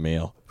that's the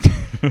meal.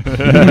 Yeah,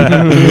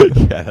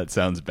 that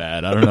sounds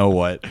bad. I don't know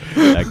what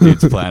that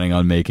dude's planning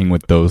on making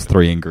with those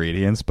three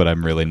ingredients, but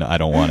I'm really I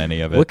don't want any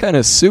of it. What kind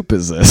of soup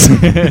is this?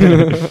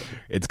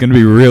 It's going to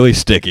be really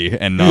sticky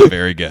and not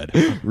very good.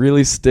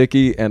 Really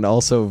sticky and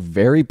also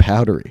very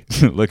powdery.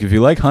 Look, if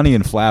you like honey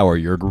and flour,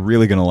 you're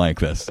really going to like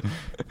this.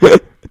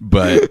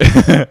 But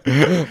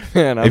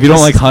Man, if you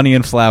don't like honey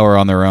and flour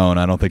on their own,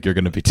 I don't think you're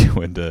going to be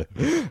too into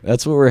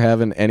That's what we're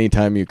having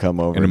anytime you come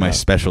over. my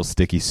special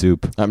sticky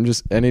soup.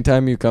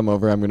 Anytime you come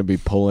over, I'm going to be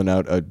pulling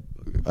out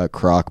a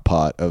crock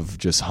pot of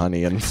just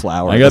honey and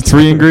flour. I got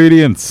 3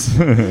 ingredients.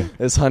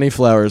 This honey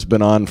flour's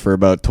been on for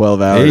about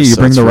 12 hours. Hey, you so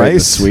bring it's the right in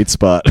rice? sweet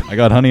spot. I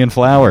got honey and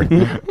flour.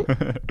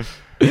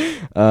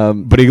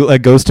 But he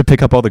like goes to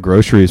pick up all the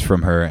groceries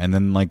from her, and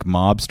then like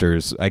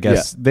mobsters, I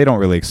guess they don't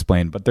really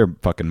explain, but they're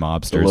fucking The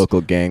mobsters. local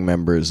gang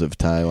members of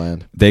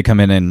Thailand. They come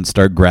in and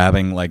start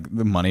grabbing like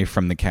the money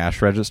from the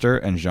cash register,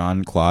 and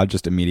Jean-Claude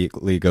just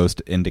immediately goes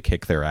in to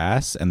kick their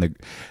ass. And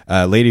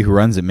the lady who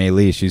runs it, Mei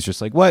Li, she's just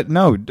like, "What?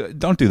 No,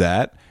 don't do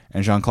that."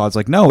 And Jean-Claude's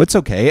like, "No, it's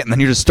okay." And then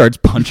he just starts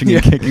punching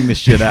and kicking the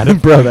shit out of him.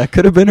 Bro, that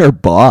could have been her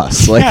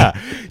boss. Like,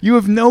 Yeah, you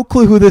have no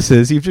clue who this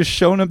is. You've just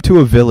shown up to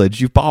a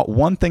village. You've bought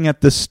one thing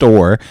at the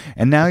store,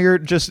 and now you're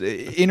just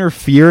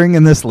interfering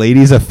in this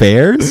lady's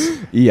affairs.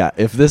 yeah,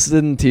 if this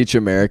didn't teach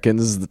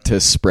Americans to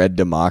spread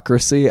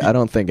democracy, I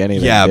don't think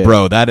anything Yeah, did.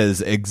 bro, that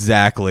is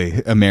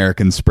exactly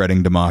Americans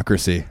spreading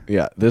democracy.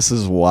 Yeah, this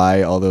is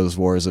why all those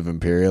wars of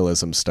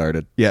imperialism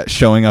started. Yeah,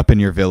 showing up in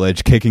your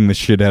village, kicking the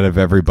shit out of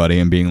everybody,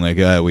 and being like,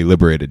 we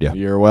liberated you.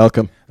 You're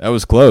welcome. That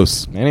was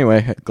close.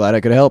 Anyway, glad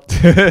I could help.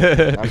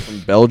 I'm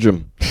from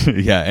Belgium.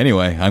 Yeah,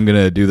 anyway, I'm going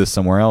to do this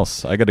somewhere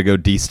else. I got to go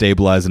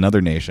destabilize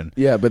another nation.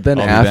 Yeah, but then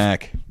I'll be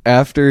back.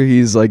 after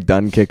he's like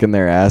done kicking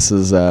their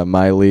asses,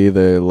 Miley,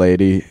 the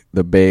lady,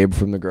 the babe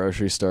from the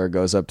grocery store,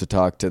 goes up to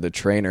talk to the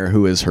trainer,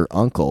 who is her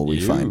uncle.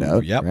 We find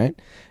out, yep. right?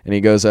 And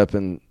he goes up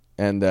and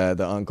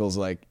the uncle's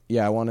like,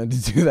 "Yeah, I wanted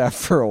to do that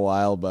for a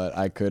while, but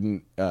I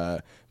couldn't.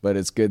 But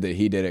it's good that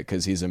he did it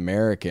because he's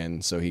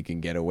American, so he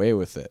can get away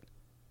with it."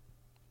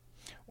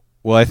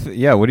 Well,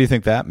 what do you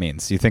think that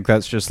means? You think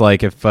that's just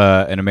like if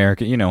an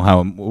American, you know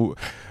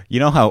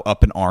how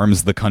up in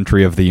arms the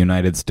country of the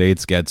United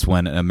States gets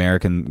when an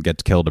American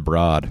gets killed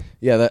abroad?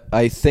 Yeah,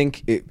 I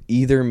think it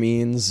either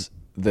means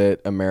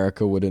that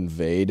America would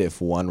invade if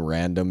one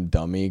random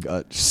dummy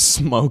got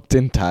smoked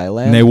in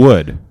Thailand. And they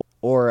would.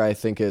 Or I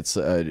think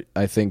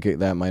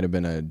that might have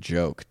been a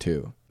joke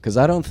too, because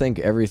I don't think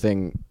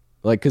everything,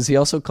 like, because he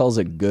also calls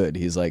it good.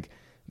 He's like,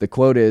 the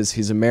quote is,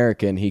 he's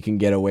American, he can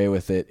get away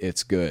with it,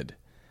 it's good.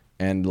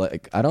 And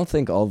like, I don't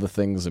think all the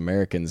things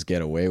Americans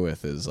get away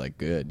with is like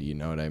good. You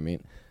know what I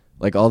mean?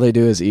 Like, all they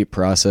do is eat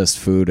processed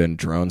food and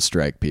drone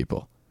strike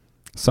people.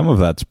 Some of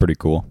that's pretty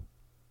cool.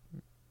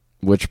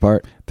 Which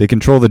part? They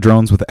control the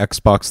drones with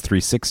Xbox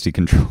 360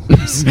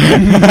 controllers.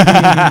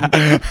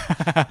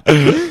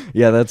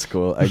 Yeah, that's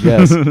cool. I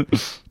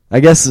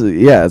guess.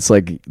 Yeah, it's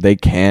like they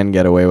can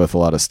get away with a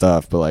lot of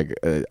stuff, but like,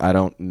 I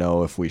don't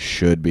know if we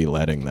should be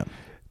letting them.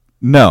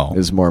 No,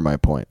 Is more my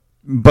point.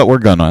 but we're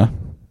gonna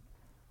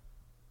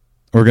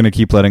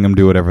keep letting them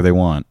do whatever they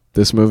want.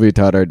 This movie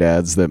taught our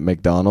dads that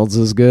McDonald's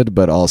is good,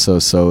 but also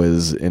so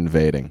is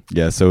invading.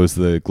 Yeah, so is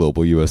the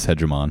global U.S.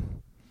 hegemon.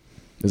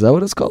 Is that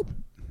what it's called?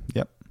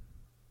 Yep.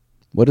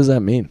 What does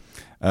that mean?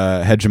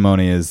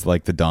 Hegemony is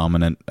like the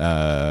dominant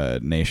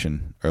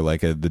nation, or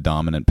like the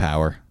dominant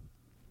power.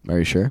 Are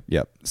you sure?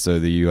 Yep. So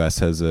the U.S.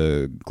 has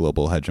a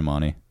global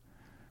hegemony.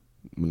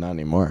 Not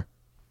anymore.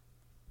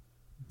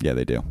 Yeah,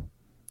 they do.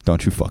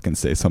 Don't you fucking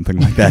say something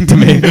like that to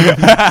me.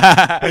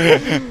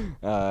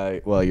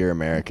 Well, you're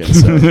American,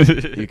 so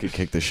you could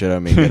kick the shit out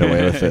of me, get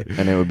away with it,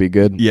 and it would be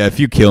good. Yeah, if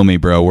you kill me,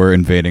 bro, we're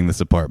invading this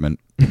apartment.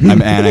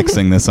 I'm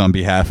annexing this on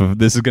behalf of...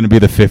 This is going to be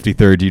the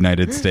 53rd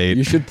United States.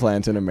 You should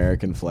plant an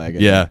American flag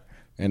in Yeah. there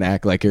and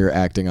act like you're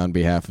acting on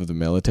behalf of the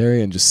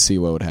military and just see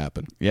what would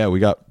happen. Yeah, we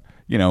got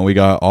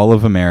all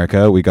of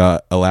America. We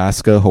got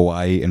Alaska,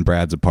 Hawaii, and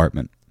Brad's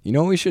apartment. You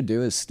know what we should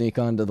do is sneak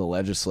onto the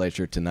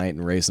legislature tonight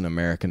and raise an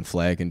American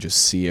flag and just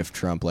see if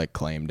Trump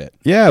claimed it.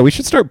 Yeah, we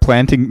should start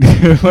planting.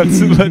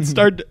 let's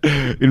start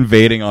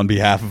invading on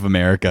behalf of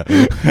America.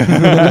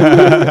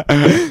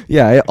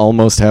 Yeah, I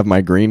almost have my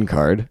green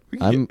card.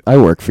 I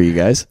work for you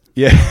guys.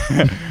 Yeah,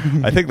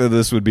 I think that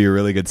this would be a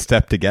really good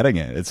step to getting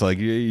it. It's like,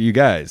 you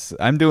guys,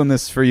 I'm doing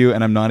this for you,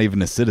 and I'm not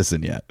even a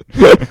citizen yet.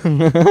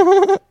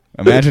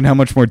 Imagine how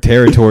much more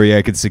territory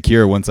I could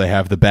secure once I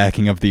have the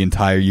backing of the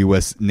entire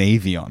U.S.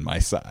 Navy on my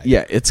side.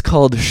 Yeah, it's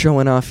called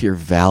showing off your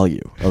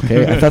value,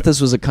 okay? I thought this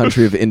was a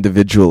country of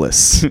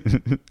individualists.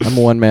 I'm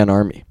a one-man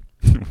army.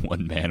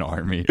 One-man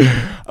army.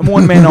 I'm a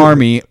one-man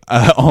army.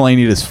 All I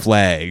need is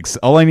flags.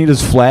 All I need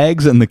is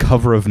flags and the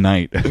cover of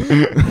night.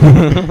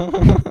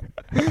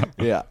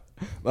 Yeah.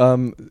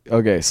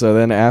 Okay, so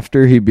then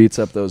after he beats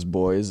up those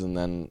boys and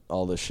then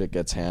all this shit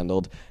gets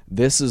handled,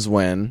 this is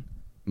when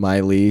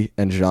Miley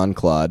and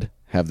Jean-Claude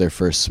have their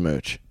first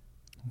smooch.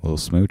 Little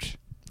smooch.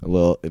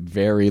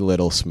 Very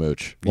little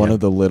smooch. One Yeah. of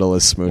the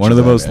littlest smooches.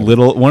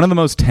 One of the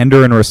most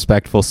tender and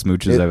respectful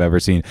smooches I've ever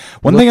seen.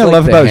 One Looked thing I like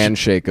love the about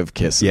handshake of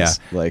kisses. Yeah.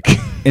 Like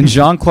in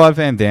Jean-Claude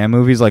Van Damme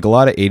movies, like a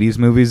lot of 80s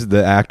movies,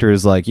 the actor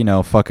is like,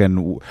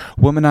 fucking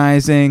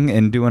womanizing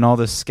and doing all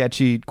this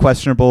sketchy,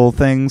 questionable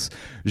things.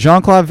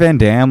 Jean-Claude Van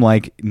Damme,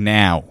 like,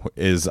 now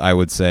is, I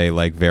would say,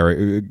 like,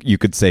 you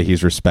could say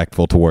he's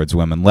respectful towards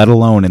women, let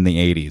alone in the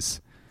 80s.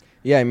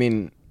 Yeah, I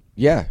mean,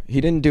 yeah,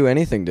 he didn't do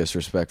anything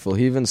disrespectful.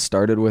 He even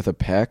started with a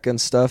peck and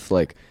stuff.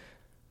 Like,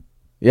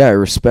 yeah, I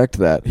respect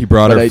that. He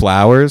brought her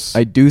flowers.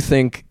 I do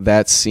think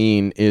that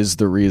scene is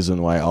the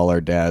reason why all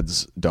our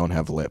dads don't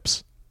have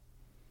lips.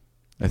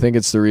 I think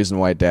it's the reason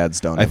why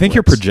dads don't have I think lips.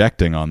 you're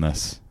projecting on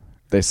this.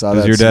 They saw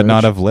Does that your dad smooch?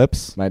 not have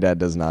lips? My dad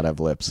does not have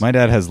lips. My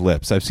dad has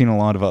lips. I've seen a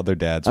lot of other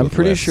dads I'm with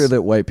pretty lips. sure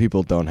that white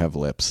people don't have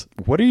lips.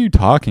 What are you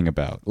talking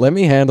about? Let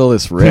me handle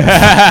this riff.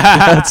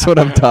 That's what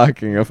I'm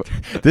talking about.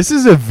 This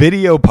is a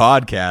video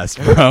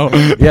podcast, bro.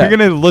 Yeah. You're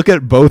going to look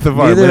at both of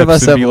our Neither lips of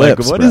us and have be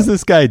lips, like, what bro. is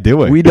this guy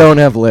doing? We don't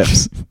have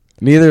lips.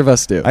 Neither of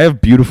us do. I have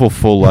beautiful,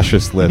 full,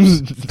 luscious lips.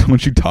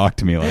 Don't you talk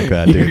to me like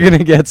that, dude. You're going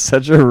to get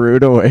such a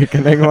rude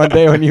awakening one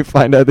day when you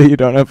find out that you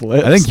don't have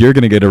lips. I think you're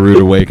going to get a rude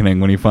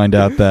awakening when you find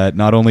out that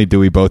not only do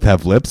we both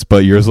have lips,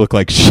 but yours look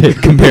like shit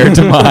compared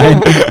to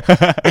mine.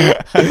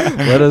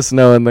 Let us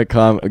know in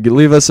the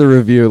leave us a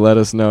review. Let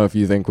us know if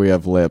you think we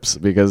have lips,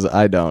 because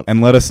I don't. And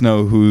let us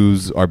know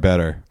whose are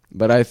better.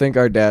 But I think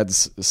our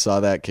dads saw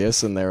that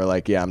kiss and they were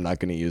like, yeah, I'm not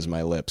going to use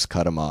my lips.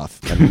 Cut them off.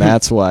 And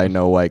that's why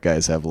no white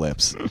guys have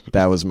lips.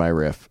 That was my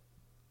riff.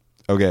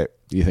 Okay.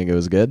 You think it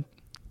was good?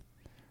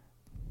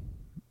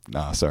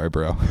 Nah, sorry,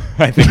 bro.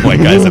 I think white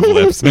guys have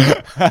lips.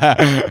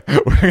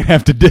 We're going to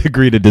have to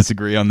agree to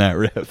disagree on that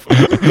riff.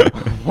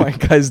 White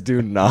guys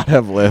do not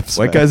have lips.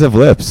 White man. guys have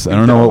lips. I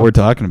don't know what we're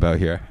talking about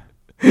here.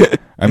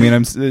 I mean,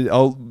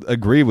 I'll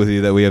agree with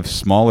you that we have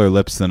smaller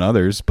lips than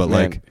others, but Man,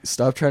 like,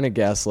 stop trying to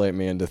gaslight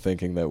me into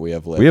thinking that we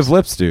have lips. we have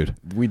lips, dude.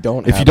 We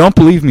don't. If you don't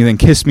believe me, then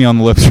kiss me on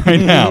the lips right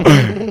now.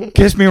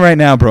 Kiss me right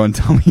now, bro, and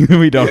tell me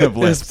we don't have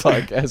This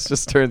lips. podcast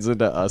just turns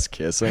into us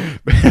kissing.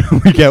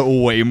 We get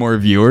way more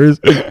viewers.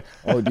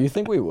 Oh, do you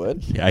think we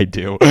would? Yeah, I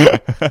do.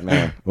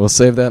 Man, we'll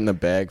save that in the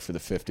bag for the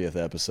 50th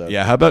episode.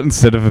 Yeah, how about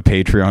instead of a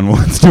Patreon,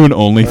 let's do an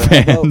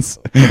OnlyFans?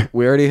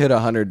 We already hit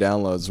 100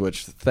 downloads,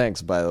 which,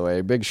 thanks, by the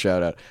way. Big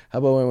shout out. How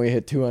about when we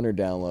hit 200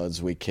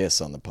 downloads, we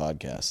kiss on the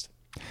podcast?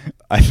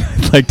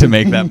 I'd like to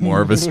make that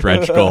more of a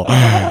stretch goal.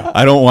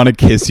 I don't want to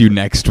kiss you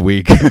next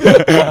week.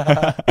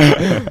 How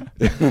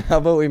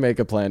about we make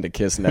a plan to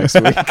kiss next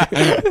week?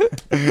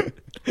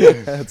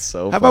 That's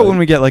so How about when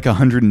we get like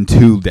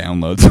 102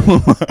 downloads?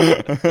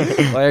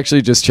 Well, I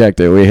actually just checked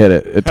it. We hit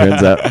it, it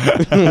turns out.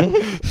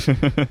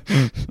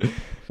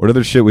 What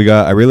other shit we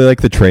got? I really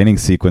like the training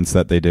sequence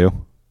that they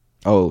do.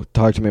 Oh,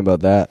 talk to me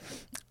about that.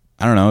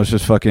 I don't know. It's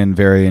just fucking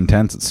very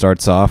intense. It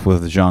starts off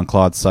with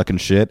Jean-Claude sucking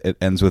shit. It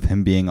ends with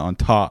him being on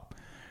top,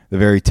 the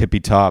very tippy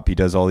top. He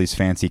does all these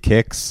fancy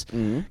kicks,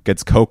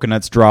 gets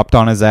coconuts dropped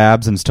on his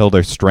abs until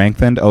they're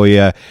strengthened. Oh,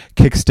 yeah.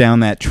 Kicks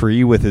down that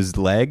tree with his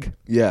leg.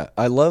 Yeah,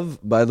 I love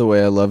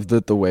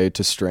that the way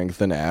to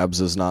strengthen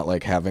abs is not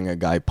like having a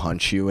guy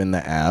punch you in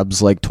the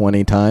abs like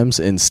 20 times.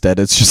 Instead,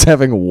 it's just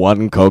having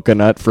one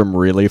coconut from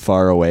really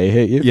far away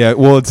hit you. Yeah,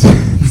 well, it's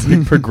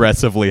like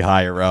progressively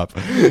higher up.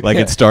 Like,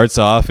 it starts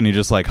off and he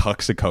just like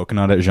hucks a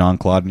coconut at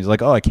Jean-Claude and he's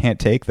like, oh, I can't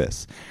take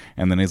this.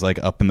 And then he's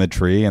like up in the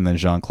tree and then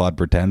Jean-Claude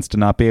pretends to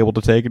not be able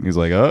to take it. And he's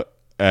like, oh,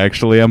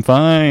 actually, I'm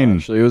fine.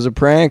 Actually, it was a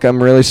prank.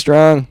 I'm really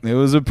strong. It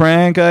was a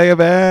prank. I have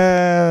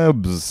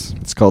abs.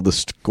 It's called the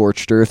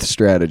scorched earth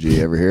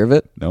strategy. Ever hear of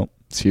it? Nope.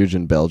 It's huge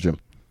in Belgium.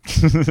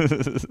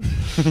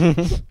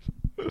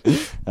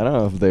 I don't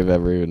know if they've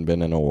ever even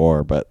been in a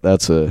war, but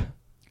that's a...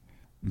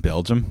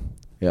 Belgium?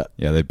 Yeah.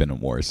 Yeah, they've been in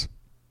wars.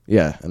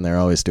 Yeah, and they're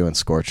always doing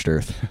scorched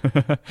earth.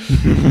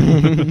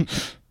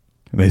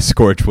 They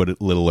scorch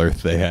what little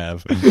earth they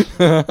have.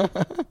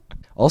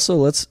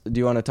 Also, do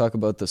you want to talk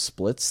about the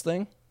splits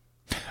thing?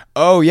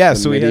 Oh, yeah. The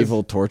So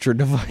medieval torture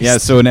device? Yeah,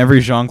 so in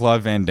every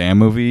Jean-Claude Van Damme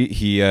movie,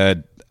 he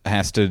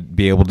has to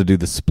be able to do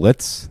the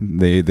splits.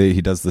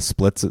 He does the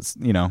splits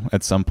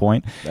at some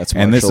point. That's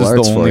and this is martial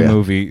arts the for only ya.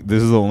 movie.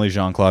 This is the only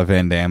Jean-Claude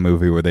Van Damme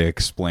movie where they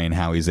explain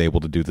how he's able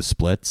to do the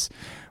splits,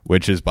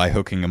 which is by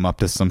hooking him up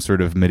to some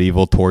sort of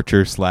medieval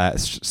torture /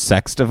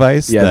 sex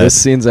device. Yeah, this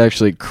scene's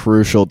actually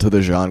crucial to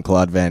the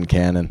Jean-Claude Van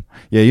canon.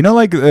 Yeah,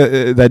 like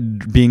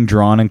that being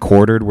drawn and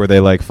quartered where they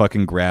like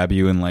fucking grab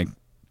you and like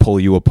pull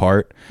you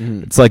apart.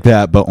 Mhm. It's like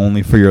that, but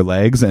only for your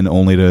legs and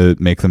only to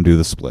make them do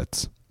the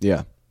splits.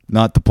 Yeah.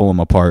 Not to pull them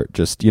apart,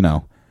 just, get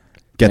Man.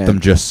 them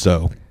just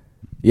so.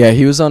 Yeah,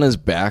 he was on his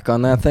back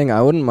on that thing.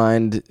 I wouldn't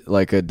mind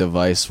like a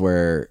device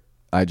where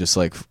I just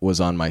like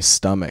was on my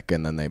stomach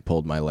and then they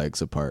pulled my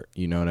legs apart.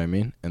 You know what I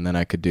mean? And then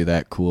I could do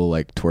that cool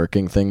like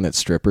twerking thing that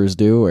strippers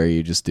do where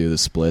you just do the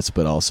splits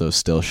but also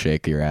still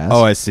shake your ass.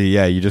 Oh, I see.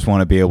 Yeah, you just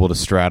want to be able to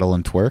straddle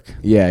and twerk?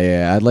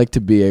 Yeah. I'd like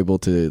to be able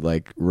to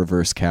like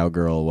reverse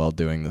cowgirl while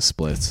doing the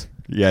splits.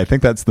 Yeah, I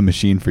think that's the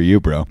machine for you,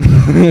 bro.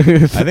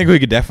 I think we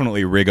could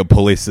definitely rig a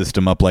pulley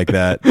system up like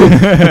that.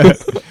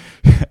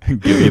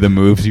 Give you the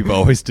moves you've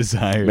always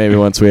desired. Maybe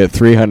once we hit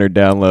 300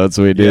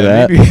 downloads, we do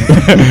that.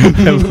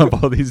 I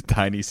love all these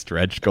tiny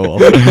stretch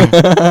goals. 200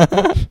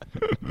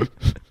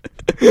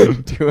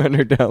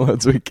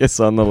 downloads, we kiss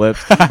on the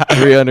lips.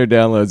 300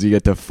 downloads, you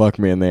get to fuck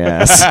me in the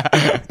ass.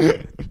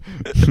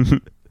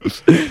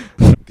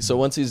 So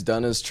once he's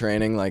done his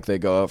training, like they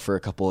go out for a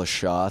couple of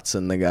shots,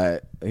 and the guy,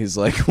 he's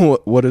like,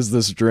 "What is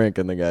this drink?"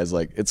 And the guy's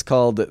like, "It's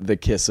called the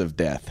Kiss of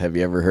Death. Have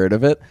you ever heard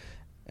of it?"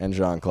 And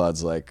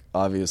Jean-Claude's like,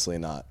 "Obviously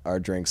not. Our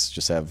drinks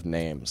just have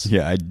names."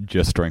 Yeah, I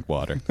just drank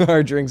water.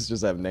 Our drinks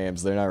just have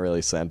names. They're not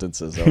really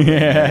sentences. Over in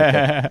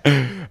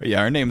America.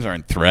 Yeah, our names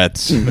aren't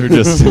threats. They're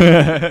just...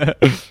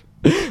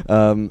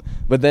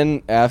 But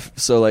then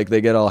so like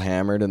they get all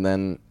hammered, and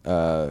then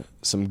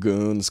some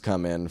goons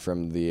come in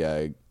from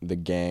the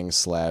gang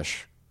 /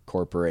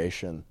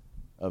 corporation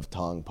of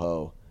Tong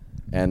Po,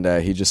 and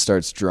he just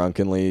starts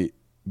drunkenly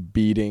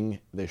beating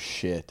the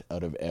shit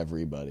out of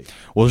everybody.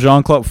 Well,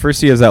 Jean-Claude,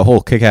 first he has that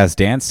whole kick-ass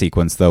dance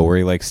sequence, though, where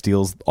he, like,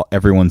 steals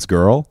everyone's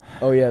girl.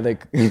 Oh, yeah,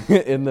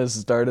 in the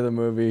start of the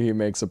movie, he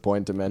makes a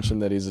point to mention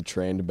that he's a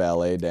trained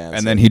ballet dancer.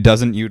 And then he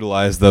doesn't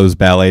utilize those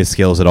ballet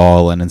skills at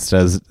all, and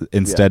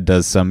instead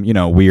does some,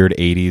 weird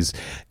 80s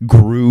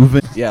groove.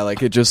 Yeah,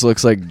 like, it just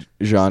looks like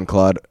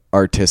Jean-Claude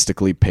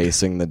artistically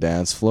pacing the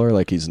dance floor,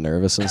 like he's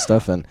nervous and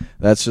stuff, and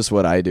that's just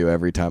what I do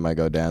every time I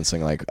go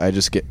dancing. Like, I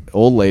just get...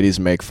 Old ladies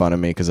make fun of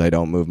me because I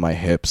don't move my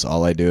hips.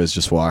 All I do is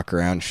just walk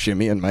around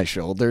shimmying my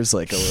shoulders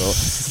like a little...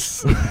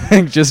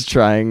 just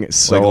trying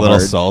so like a little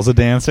hard. salsa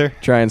dancer?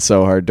 Trying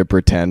so hard to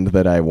pretend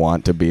that I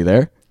want to be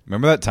there.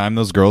 Remember that time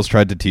those girls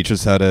tried to teach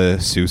us how to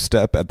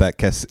Sue-step at that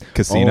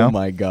casino? Oh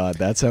my god,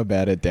 that's how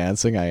bad at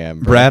dancing I am,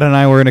 bro. Brad and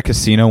I were in a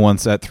casino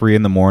once at 3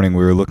 a.m.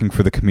 We were looking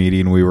for the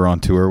comedian we were on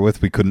tour with.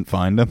 We couldn't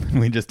find him, and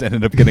we just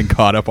ended up getting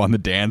caught up on the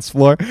dance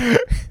floor.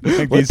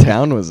 What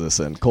town was this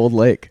in? Cold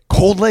Lake.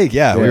 Cold Lake,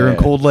 yeah. We were in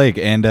Yeah. Cold Lake,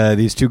 and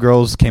these two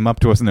girls came up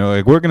to us, and they were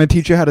like, "We're going to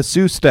teach you how to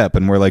Sue-step."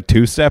 And we're like,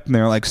 "Two-step?" And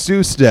they were like,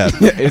 "Sue-step."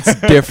 It's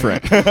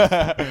different.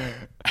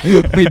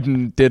 We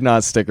did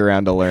not stick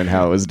around to learn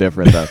how it was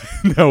different, though.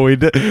 No, we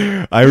did.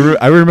 I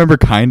remember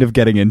kind of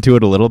getting into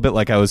it a little bit.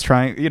 Like I was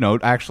trying,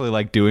 actually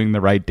like doing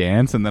the right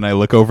dance. And then I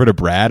look over to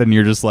Brad and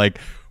you're just like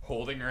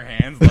holding her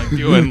hands, like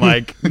doing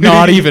like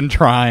not even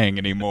trying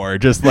anymore.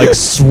 Just like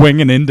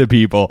swinging into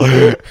people.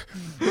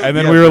 And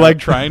then we were like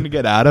trying to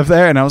get out of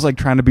there. And I was like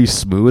trying to be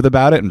smooth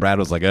about it. And Brad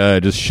was like,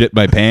 I just shit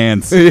my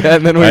pants. Yeah,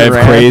 and then we I have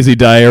ran. crazy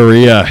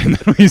diarrhea. And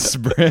then we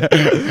spread.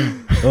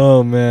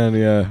 Oh, man,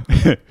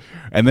 yeah.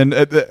 And then,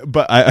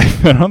 but I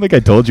don't think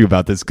I told you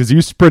about this because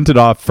you sprinted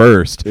off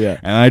first. Yeah.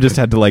 And I just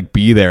had to like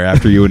be there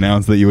after you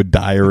announced that you had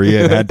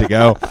diarrhea and had to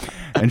go.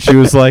 And she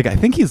was like, I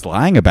think he's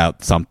lying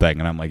about something.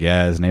 And I'm like,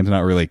 yeah, his name's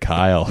not really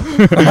Kyle.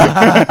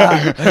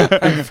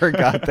 I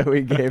forgot that we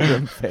gave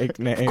him fake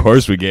names. Of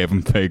course we gave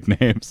him fake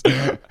names.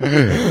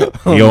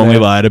 Oh, He only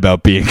man. lied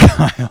about being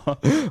Kyle.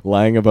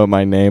 Lying about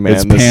my name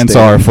His and the pants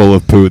state. are full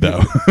of poo,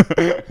 though.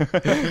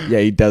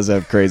 Yeah, he does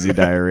have crazy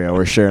diarrhea.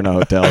 We're sharing a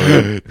hotel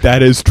room.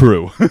 That is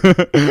true.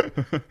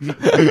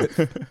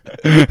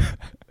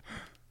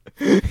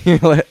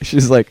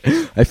 She's like,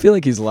 I feel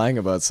like he's lying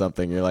about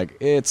something. You're like,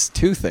 it's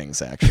two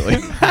things, actually.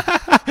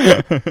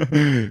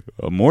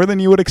 More than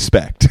you would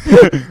expect.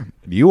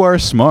 You are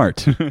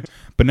smart.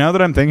 But now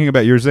that I'm thinking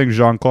about it, you're saying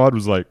Jean-Claude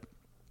was like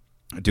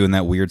doing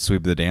that weird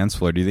sweep of the dance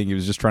floor. Do you think he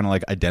was just trying to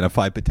like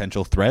identify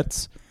potential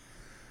threats,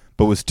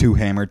 but was too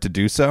hammered to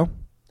do so?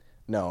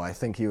 No, I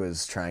think he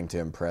was trying to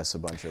impress a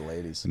bunch of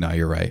ladies. No,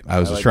 you're right. I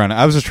was just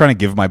trying to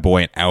give my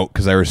boy an out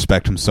because I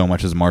respect him so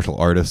much as a martial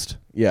artist.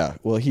 Yeah,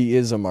 well, he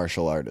is a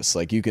martial artist.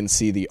 Like, you can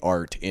see the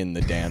art in the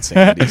dancing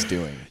that he's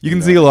doing. You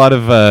can see a lot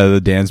of the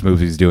dance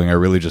moves he's doing are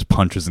really just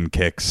punches and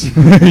kicks.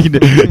 I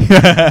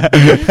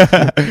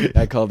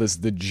call this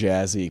the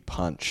jazzy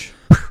punch.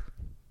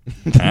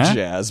 Huh?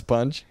 Jazz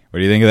punch. What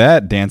do you think of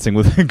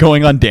that?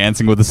 Going on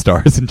Dancing with the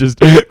Stars and just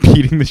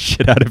beating the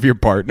shit out of your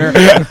partner?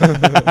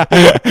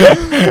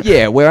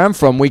 Yeah, where I'm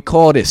from, we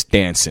call this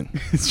dancing.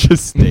 It's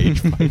just stage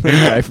fight. The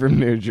guy from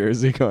New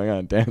Jersey going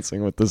on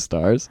Dancing with the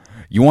Stars.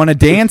 You want to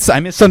dance? I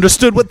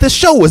misunderstood what this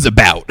show was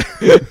about.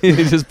 He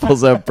just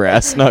pulls out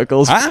brass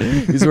knuckles. Huh?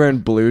 He's wearing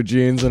blue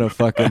jeans and a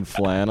fucking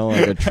flannel,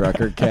 like a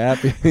trucker cap.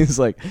 He's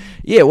like,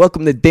 yeah,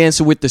 welcome to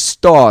Dancing with the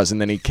Stars.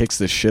 And then he kicks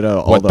the shit out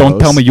of all What? the Don't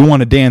hosts. tell me you want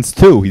to dance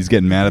too. He's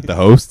getting mad at the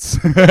hosts.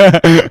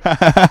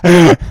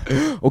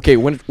 Okay,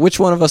 which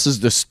one of us is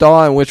the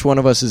star and which one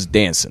of us is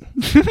dancing?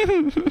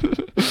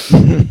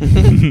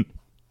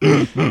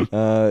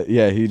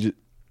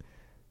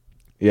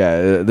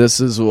 This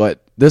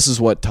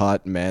is what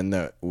taught men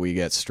that we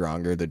get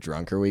stronger the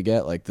drunker we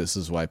get. Like, this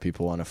is why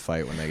people want to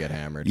fight when they get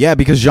hammered. Yeah,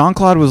 because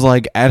Jean-Claude was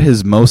like at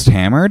his most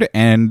hammered,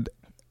 and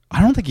I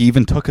don't think he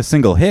even took a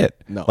single hit.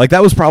 No. Like,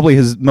 that was probably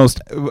his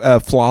most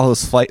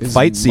flawless fight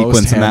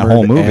sequence in that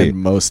whole movie. And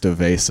most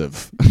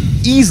evasive.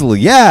 Easily,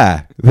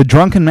 yeah. The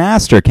drunken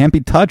master can't be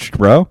touched,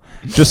 bro.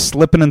 Just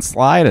slipping and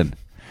sliding.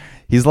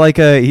 He's like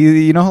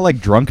you know how like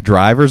drunk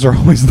drivers are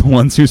always the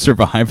ones who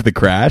survive the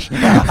crash?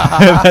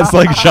 That's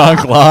like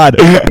Jean-Claude.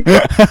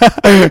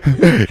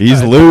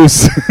 He's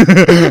loose.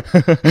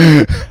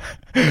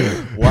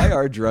 Why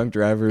are drunk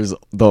drivers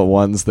the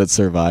ones that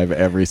survive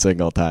every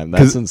single time?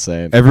 That's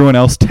insane. Everyone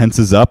else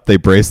tenses up, they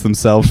brace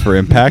themselves for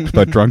impact,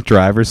 but drunk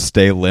drivers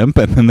stay limp,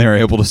 and then they're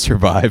able to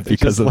survive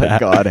because of that.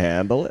 God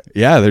handle it.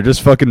 Yeah, they're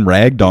just fucking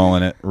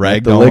ragdolling it,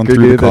 Let ragdolling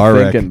through the car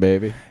wreck. thinking,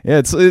 baby.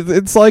 Yeah,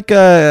 it's like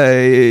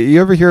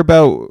you ever hear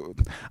about?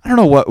 I don't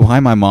know why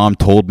my mom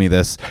told me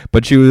this,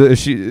 but she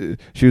was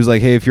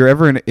like, hey, if you're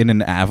ever in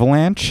an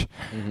avalanche,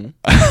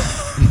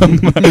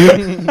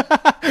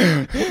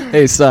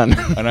 Hey, son.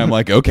 and I'm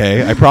like,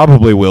 okay, I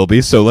probably will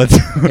be. So let's.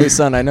 Hey,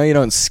 son, I know you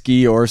don't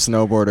ski or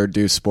snowboard or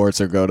do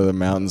sports or go to the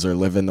mountains or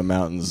live in the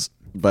mountains,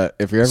 but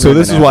if you're ever So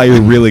this is why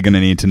you're really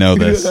gonna need to know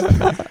this.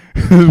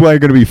 This is why you're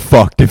gonna be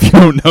fucked if you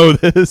don't know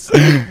this.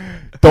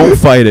 Don't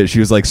fight it. She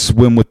was like,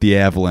 swim with the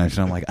avalanche.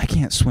 And I'm like, I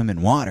can't swim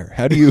in water.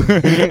 How do you?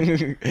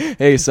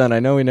 Hey, son, I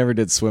know we never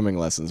did swimming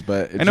lessons,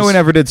 but I know we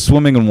never did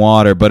swimming in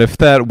water, but if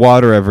that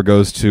water ever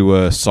goes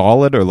to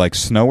solid or like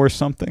snow or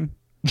something,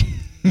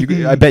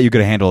 I bet you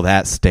could handle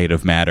that state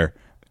of matter.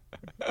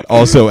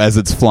 Also, as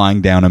it's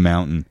flying down a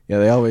mountain. Yeah,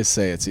 they always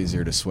say it's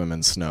easier to swim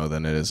in snow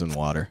than it is in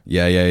water.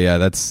 Yeah.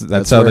 That's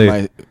how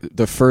where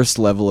the first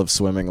level of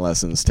swimming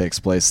lessons takes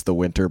place the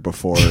winter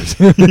before.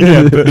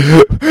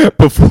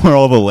 Before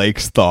all the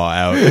lakes thaw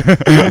out.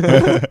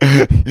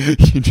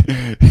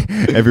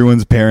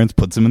 Everyone's parents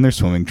puts them in their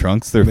swimming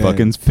trunks, their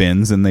fucking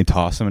fins, and they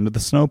toss them into the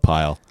snow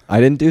pile. I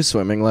didn't do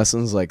swimming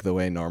lessons like the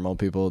way normal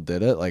people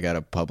did it, like at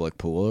a public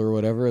pool or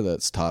whatever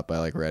that's taught by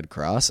like Red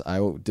Cross.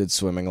 I did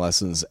swimming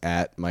lessons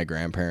at my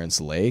grandparents'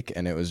 lake,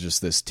 and it was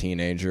just this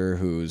teenager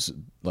whose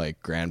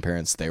like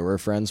grandparents they were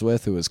friends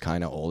with, who was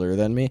kind of older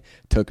than me,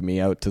 took me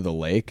out to the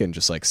lake and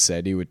just like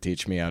said he would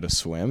teach me how to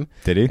swim.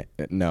 Did he?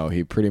 No,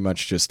 he pretty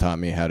much just taught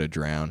me how to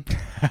drown.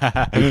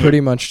 He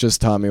pretty much just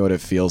taught me what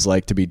it feels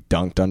like to be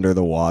dunked under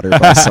the water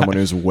by someone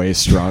who's way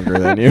stronger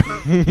than you.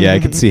 Yeah, I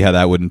could see how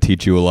that wouldn't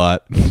teach you a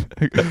lot.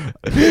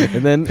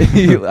 And then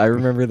I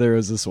remember there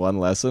was this one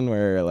lesson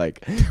where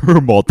like There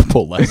were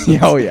multiple lessons.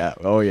 oh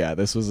yeah,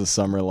 this was a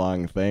summer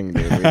long thing,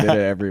 dude. We did it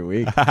every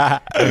week.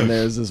 And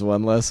there was this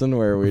one lesson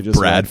where we just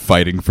Brad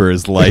fighting for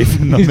his life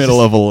in the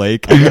middle of a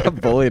lake. I got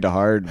bullied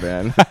hard,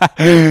 man,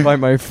 by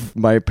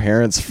my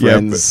parents'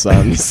 friends'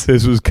 sons.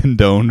 This was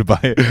condoned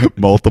by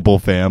multiple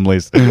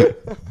families.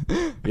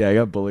 Yeah, I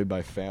got bullied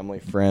by family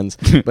friends.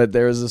 But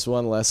there was this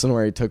one lesson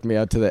where he took me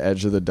out to the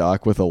edge of the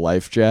dock with a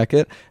life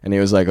jacket, and he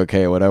was like,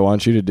 okay, what I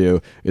want you to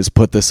do is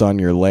put this on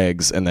your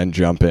legs and then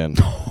jump in.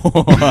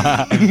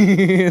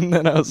 And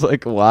then I was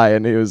like, why?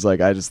 And he was like,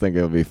 I just think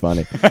it would be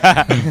funny.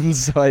 And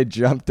so I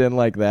jumped in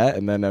like that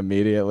and then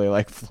immediately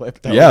like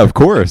flipped over. Yeah, of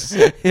course.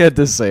 He had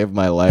to save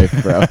my life,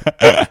 bro.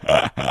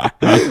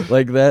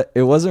 Like that,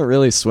 it wasn't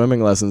really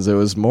swimming lessons. It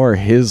was more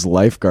his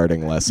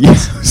lifeguarding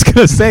lessons. Yeah, I was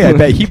gonna say, I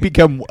bet he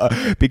became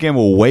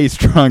a way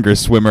stronger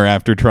swimmer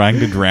after trying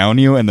to drown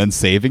you and then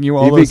saving you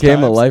all He those became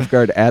a times.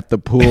 lifeguard at the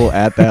pool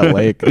at that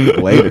lake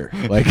later.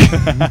 Like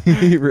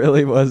he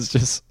really was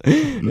just.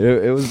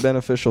 It was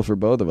beneficial for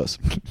both of us.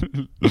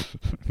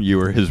 You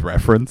were his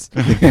reference.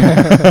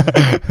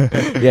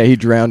 Yeah, he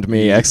drowned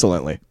me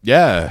excellently.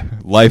 Yeah,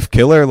 life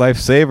killer, life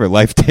saver,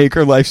 life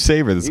taker, life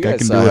saver. This You guy guys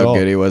can saw do it how all.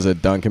 good he was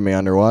at dunking me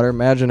underwater.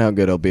 Imagine how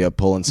good he'll be at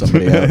pulling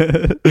somebody out.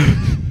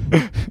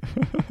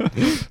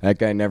 That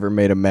guy never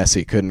made a mess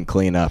he couldn't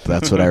clean up.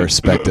 That's what I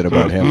respected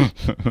about him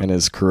and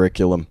his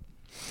curriculum.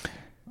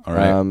 All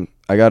right.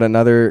 I got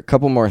another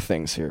couple more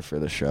things here for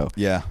the show.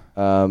 Yeah.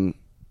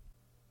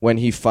 when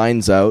he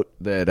finds out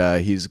that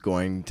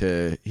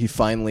he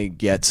finally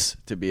gets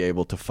to be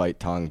able to fight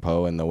Tong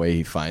Po, and the way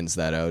he finds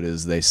that out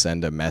is they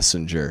send a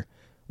messenger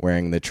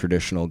wearing the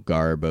traditional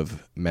garb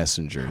of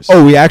messengers.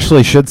 Oh, we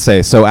actually should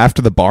say, so after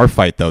the bar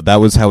fight, though, that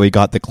was how he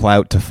got the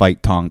clout to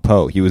fight Tong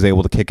Po. He was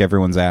able to kick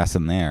everyone's ass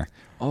in there.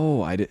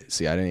 Oh, I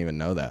didn't even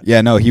know that.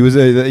 Yeah, no, he was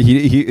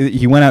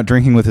he went out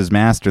drinking with his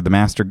master. The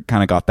master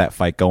kind of got that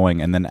fight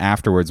going, and then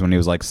afterwards, when he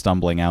was like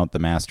stumbling out, the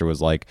master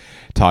was like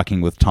talking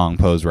with Tong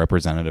Po's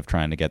representative,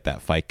 trying to get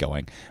that fight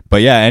going.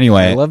 But yeah,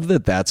 anyway, I love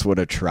that that's what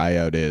a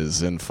tryout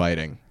is in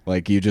fighting.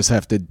 Like, you just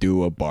have to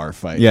do a bar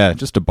fight. yeah,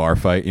 just a bar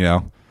fight,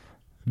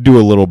 do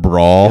a little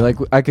brawl. Like,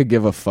 I could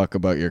give a fuck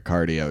about your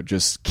cardio.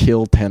 Just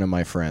kill 10 of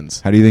my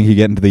friends. How do you think you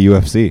get into the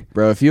UFC?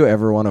 Bro, if you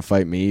ever want to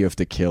fight me, you have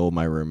to kill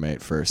my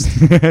roommate first.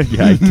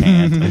 Yeah, I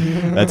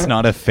can't. That's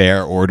not a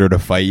fair order to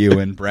fight you.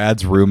 And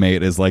Brad's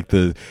roommate is like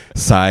the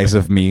size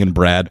of me and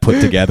Brad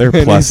put together.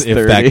 Plus, he's if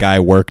 30. that guy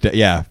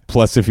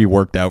plus if he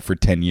worked out for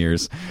 10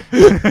 years.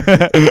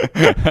 Yeah,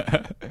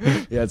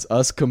 it's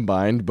us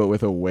combined, but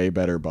with a way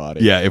better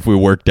body. Yeah, if we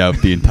worked out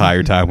the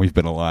entire time we've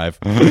been alive.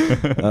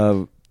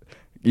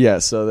 Yeah,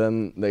 so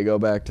then they go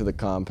back to the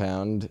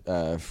compound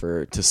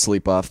to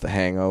sleep off the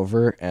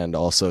hangover and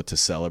also to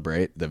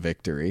celebrate the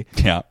victory.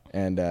 Yeah.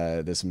 And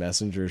this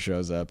messenger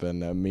shows up,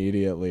 and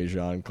immediately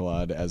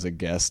Jean-Claude, as a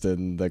guest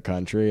in the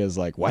country, is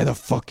like, "Why the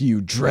fuck are you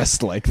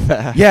dressed like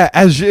that?" Yeah,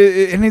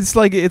 and it's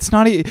like it's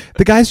not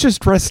the guy's just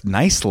dressed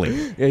nicely.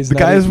 Yeah, the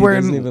guy's he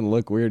wearing doesn't even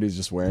look weird. He's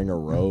just wearing a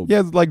robe.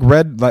 Yeah, like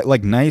red,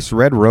 like nice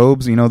red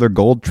robes. They're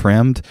gold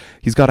trimmed.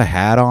 He's got a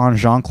hat on.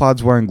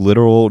 Jean-Claude's wearing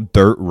literal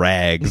dirt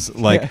rags.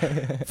 Like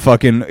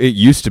fucking, it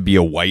used to be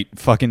a white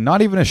fucking,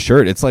 not even a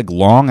shirt. It's like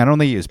long. I don't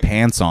think he has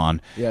pants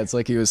on. Yeah, it's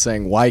like he was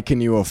saying, "Why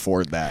can you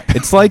afford that?"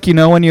 It's like,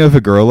 when you have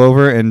a girl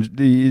over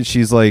and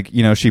she's like,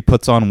 she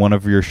puts on one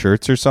of your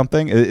shirts or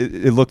something.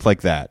 It looked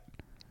like that.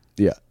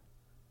 Yeah.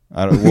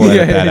 We'll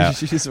edit that out.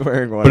 She's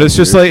wearing one. But of it's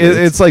just your like shirts.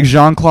 it's like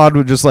Jean-Claude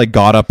would just like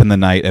got up in the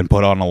night and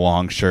put on a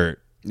long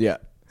shirt. Yeah.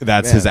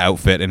 That's Man. his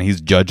outfit, and he's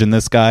judging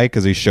this guy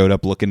because he showed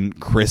up looking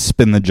crisp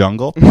in the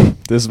jungle.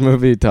 This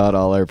movie taught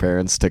all our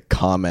parents to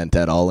comment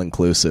at all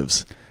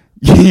inclusives.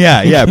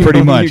 yeah,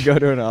 pretty When much. You go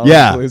to an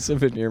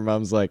all-inclusive and your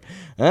mom's like,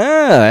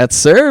 "That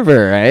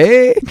server,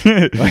 eh?"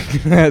 Like,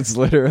 that's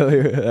what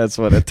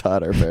it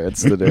taught our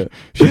parents to do.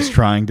 She's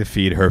trying to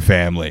feed her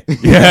family.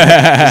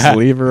 Just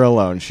leave her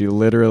alone. She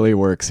literally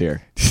works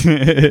here.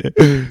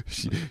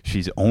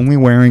 She's only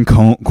wearing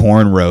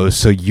cornrows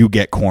so you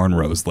get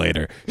cornrows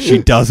later.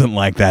 She doesn't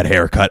like that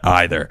haircut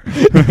either.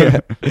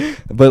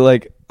 But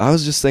like, I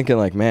was just thinking,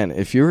 like, man,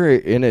 if you were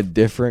in a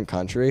different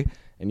country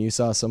and you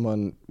saw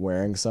someone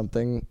wearing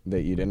something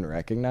that you didn't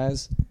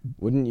recognize,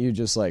 wouldn't you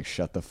just like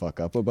shut the fuck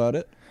up about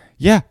it?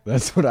 Yeah.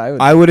 That's what I would.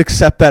 I would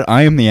accept that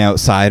I am the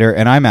outsider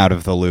and I'm out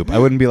of the loop. I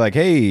wouldn't be like,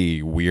 "Hey,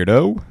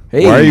 weirdo,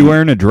 Hey. why are you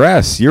wearing a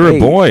dress? You're Hey. a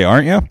boy,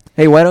 aren't you?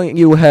 Hey, why don't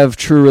you have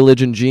True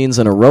Religion jeans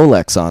and a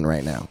Rolex on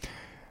right now?"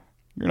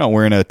 You're not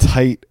wearing a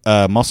tight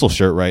muscle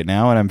shirt right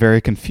now, and I'm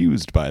very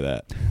confused by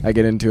that." I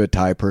get into a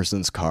Thai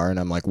person's car and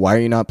I'm like, "Why are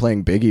you not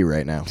playing Biggie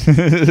right now?"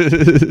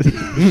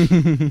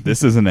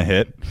 This isn't a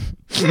hit.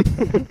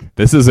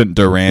 This isn't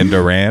Duran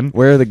Duran.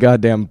 Where are the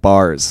goddamn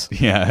bars?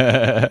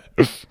 Yeah.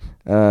 It's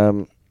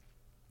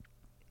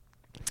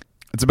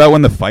It's about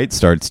when the fight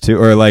starts too,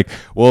 or like,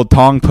 well,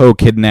 Tong Po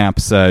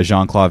kidnaps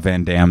Jean-Claude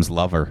Van Damme's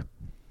lover.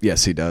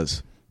 Yes, he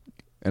does.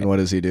 And what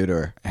does he do to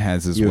her?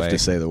 Has his You way. have to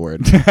say the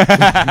word.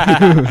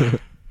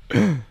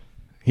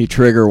 He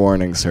trigger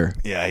warnings her.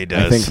 Yeah, he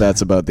does. I think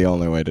that's about the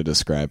only way to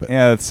describe it.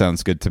 Yeah, that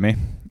sounds good to me.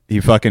 He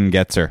fucking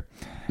gets her.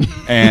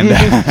 And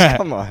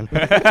Come on.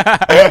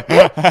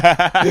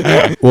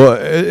 well,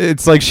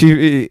 it's like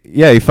he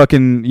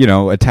fucking,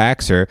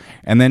 attacks her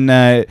and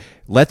then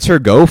lets her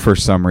go for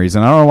some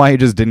reason. I don't know why he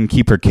just didn't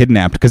keep her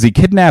kidnapped, because he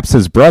kidnaps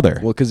his brother.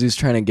 Well, because he's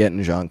trying to get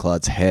in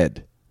Jean-Claude's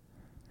head.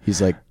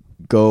 He's like,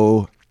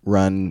 go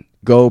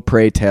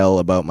pray tell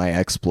about my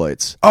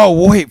exploits.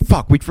 Oh, wait,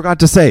 fuck, we forgot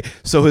to say.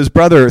 So his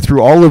brother,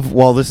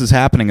 while this is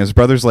happening, his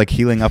brother's like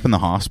healing up in the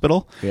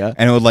hospital. Yeah.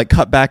 And it would like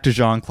cut back to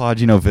Jean-Claude,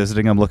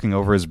 visiting him, looking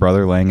over his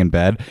brother laying in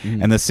bed.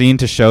 Mm-hmm. And the scene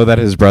to show that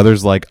his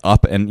brother's like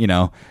up and,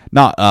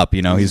 not up,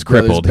 he's His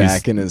crippled. brother's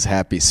back in his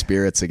happy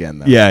spirits again,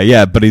 though.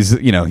 Yeah, but he's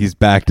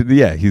back to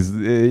he's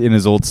in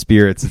his old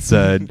spirits. It's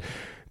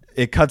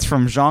it cuts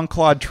from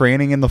Jean-Claude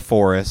training in the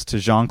forest to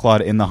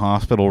Jean-Claude in the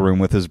hospital room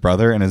with his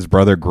brother, and his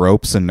brother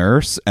gropes a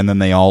nurse, and then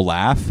they all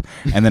laugh,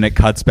 and then it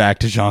cuts back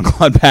to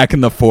Jean-Claude back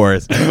in the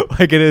forest.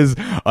 Like, it is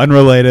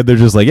unrelated. They're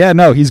just like, yeah,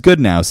 no, he's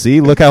good now.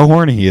 See, look how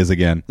horny he is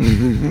again.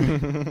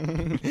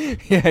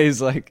 Yeah,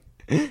 he's like,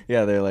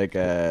 yeah, they're like,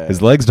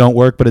 His legs don't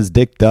work, but his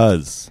dick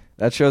does.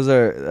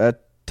 that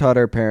taught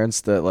our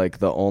parents that like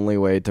the only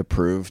way to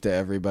prove to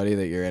everybody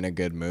that you're in a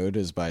good mood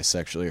is by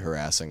sexually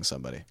harassing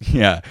somebody.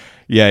 Yeah.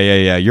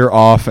 You're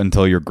off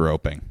until you're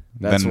groping.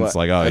 That's Then why, it's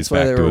like, oh, that's he's why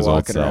back they to were his old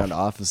walking self. around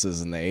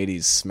offices in the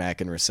 80s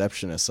smacking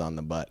receptionists on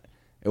the butt.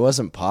 It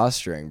wasn't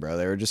posturing, bro.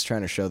 They were just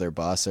trying to show their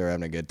boss they were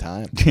having a good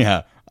time.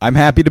 Yeah, I'm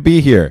happy to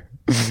be here.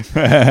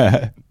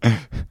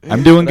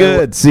 I'm doing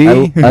good. See,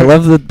 I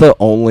love that the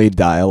only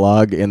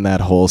dialogue in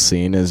that whole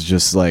scene is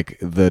just like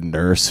the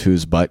nurse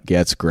whose butt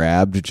gets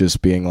grabbed,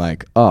 just being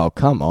like, "Oh,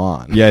 come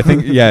on." Yeah, I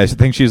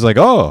think she's like,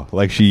 oh,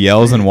 like she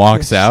yells and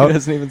walks out. She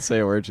doesn't even say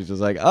a word. She's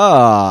just like,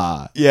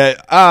 "Ah,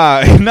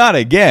 yeah, not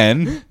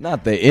again.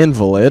 not the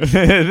invalid."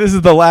 This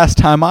is the last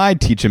time I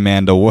teach a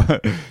man to,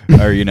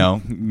 or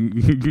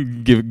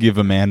give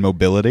a man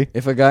mobility.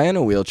 If a guy in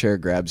a wheelchair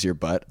grabs your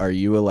butt, are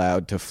you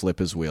allowed to flip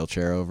his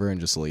wheelchair over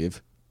and just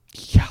leave?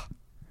 Yeah.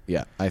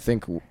 Yeah, I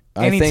think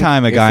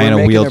Anytime a guy in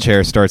a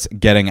wheelchair starts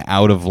getting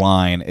out of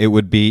line, you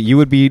would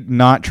be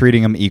not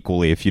treating him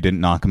equally if you didn't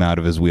knock him out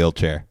of his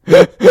wheelchair.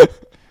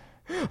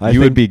 You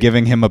would be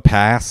giving him a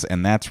pass,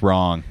 and that's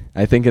wrong.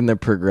 I think in the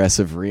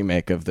progressive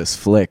remake of this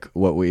flick,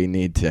 what we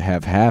need to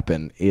have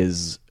happen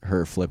is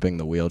her flipping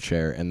the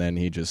wheelchair, and then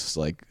he just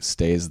like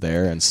stays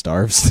there and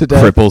starves to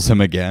death. Cripples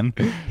him again.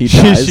 He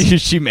dies.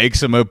 She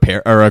makes him a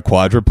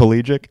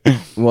quadriplegic.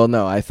 Well,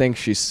 no, I think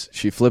she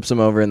flips him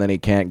over, and then he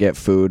can't get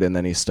food, and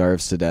then he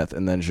starves to death,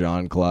 and then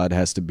Jean-Claude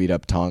has to beat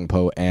up Tong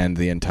Po and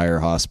the entire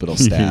hospital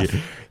staff.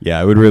 Yeah,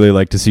 I would really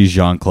like to see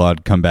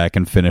Jean-Claude come back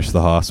and finish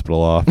the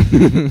hospital off.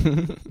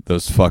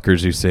 Those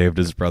fuckers who saved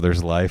his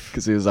brother's life.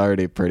 Because he was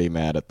already pretty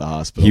mad at the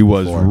hospital. He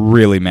was before.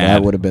 Really mad.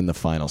 That would have been the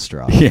final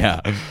straw.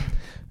 Yeah.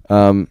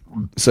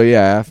 So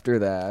yeah, after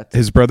that,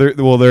 his brother.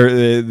 Well,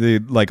 they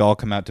like all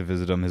come out to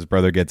visit him. His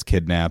brother gets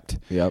kidnapped.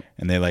 Yep.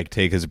 And they like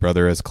take his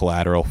brother as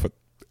collateral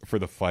for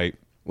the fight.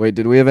 Wait,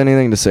 did we have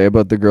anything to say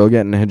about the girl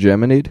getting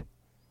hegemonied?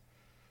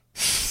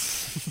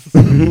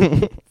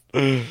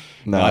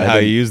 No, Not how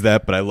you use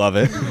that, but I love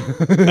it.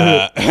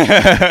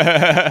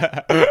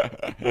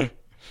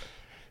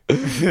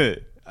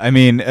 I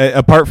mean,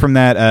 apart from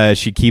that,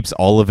 she keeps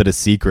all of it a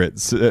secret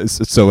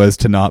so as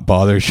to not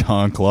bother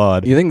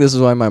Jean-Claude. You think this is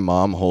why my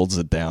mom holds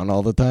it down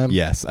all the time?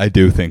 Yes, I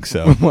do think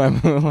so.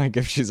 Like,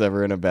 if she's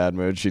ever in a bad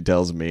mood, she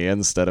tells me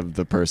instead of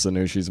the person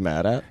who she's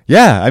mad at?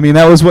 Yeah, I mean,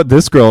 that was what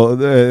this girl,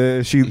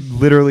 she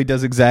literally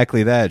does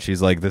exactly that.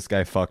 She's like, this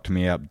guy fucked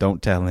me up.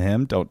 Don't tell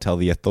him. Don't tell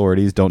the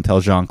authorities. Don't tell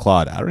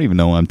Jean-Claude. I don't even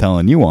know what I'm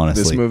telling you,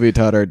 honestly. This movie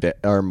taught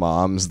our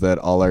moms that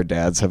all our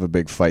dads have a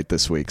big fight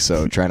this week,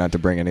 so try not to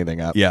bring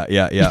anything up. Yeah.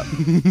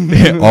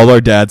 All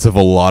our dads have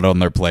a lot on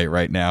their plate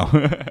right now.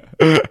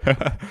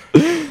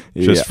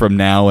 Just from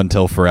now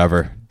until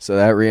forever. So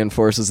that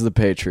reinforces the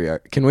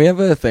patriarchy. Can we have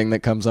a thing that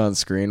comes on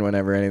screen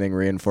whenever anything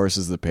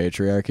reinforces the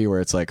patriarchy, where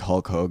it's like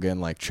Hulk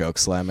Hogan like choke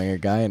slamming a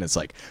guy, and it's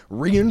like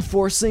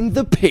reinforcing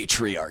the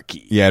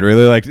patriarchy? Yeah, I'd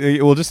really like.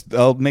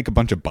 I'll make a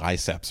bunch of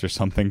biceps or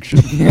something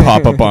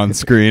pop up on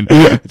screen,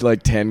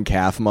 like 10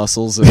 calf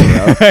muscles in a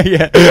row.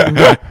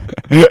 Yeah,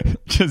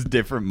 just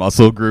different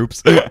muscle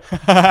groups.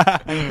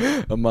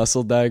 A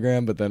muscle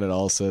diagram, but then it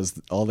all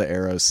the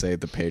arrows say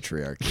the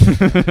patriarchy.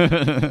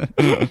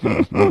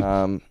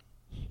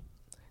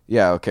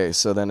 Yeah, okay,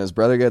 so then his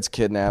brother gets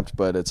kidnapped,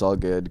 but it's all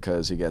good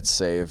because he gets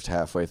saved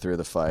halfway through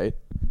the fight.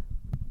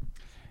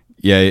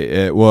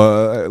 Yeah,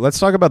 well, let's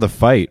talk about the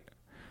fight.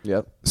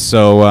 Yep.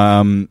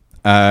 So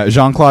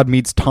Jean-Claude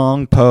meets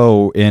Tong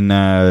Po in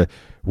a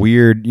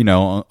weird,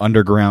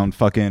 underground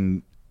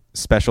fucking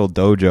special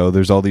dojo.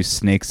 There's all these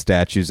snake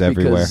statues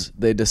everywhere. Because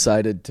they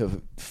decided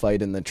to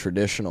fight in the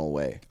traditional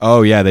way.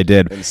 Oh, yeah, they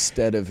did.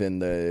 Instead of in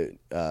the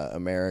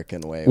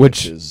American way,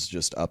 which is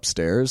just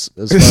upstairs,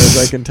 as far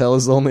as I can tell,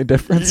 is the only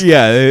difference.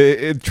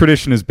 Yeah,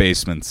 tradition is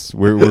basements.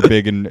 We're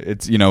big and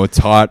it's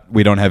hot.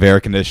 We don't have air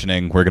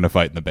conditioning. We're going to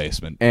fight in the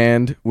basement.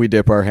 And we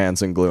dip our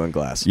hands in glue and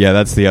glass. Yeah,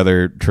 that's the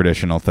other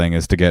traditional thing,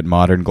 is to get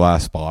modern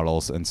glass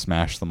bottles and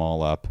smash them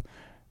all up.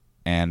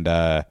 And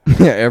yeah,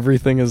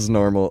 everything is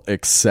normal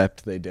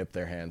except they dip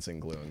their hands in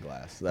glue and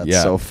glass. That's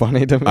so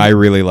funny to me. I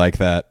really like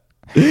that.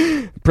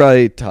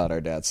 Probably taught our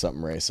dad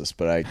something racist,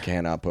 but I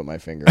cannot put my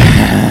finger on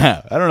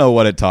it. I don't know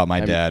what it taught my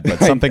dad, but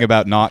something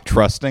about not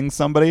trusting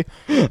somebody.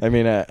 I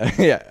mean,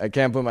 yeah, I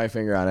can't put my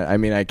finger on it. I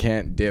mean, I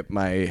can't dip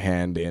my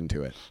hand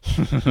into it.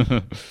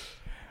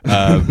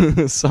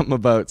 Something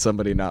about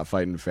somebody not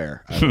fighting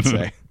fair, I would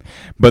say.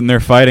 But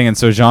they're fighting, and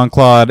so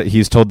Jean-Claude,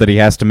 he's told that he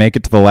has to make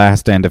it to the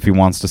last end if he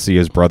wants to see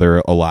his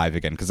brother alive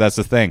again. Because that's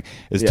the thing,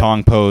 is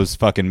Tong Po's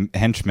fucking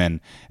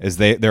henchmen, is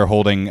they're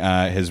holding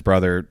his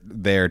brother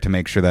there to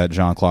make sure that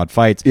Jean-Claude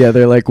fights. Yeah,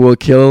 they're like, we'll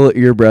kill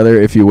your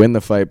brother if you win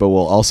the fight, but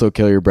we'll also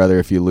kill your brother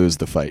if you lose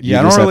the fight. Yeah,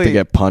 you just have to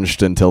get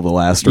punched until the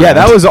last round. Yeah,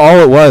 that was all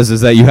it was,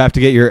 is that you have to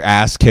get your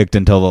ass kicked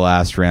until the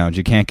last round.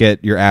 You can't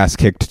get your ass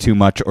kicked too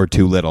much or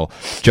too little.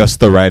 Just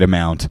the right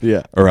amount.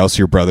 Yeah. Or else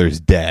your brother's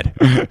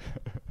dead.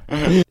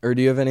 Or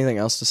do you have anything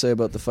else to say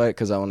about the fight?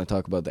 Because I want to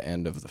talk about the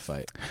end of the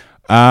fight.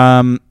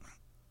 Well,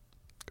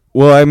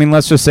 I mean,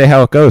 let's just say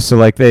how it goes. So,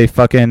 like, they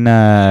fucking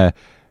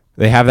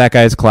they have that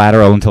guy's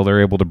collateral until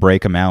they're able to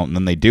break him out, and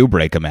then they do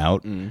break him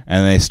out, and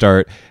they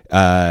start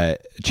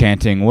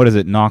chanting. What is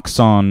it?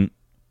 Noxon.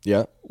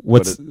 Yeah.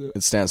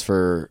 It stands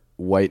for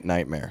White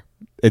Nightmare.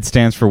 It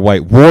stands for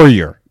White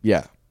Warrior.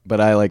 Yeah,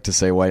 but I like to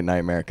say White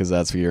Nightmare because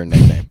that's your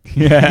nickname.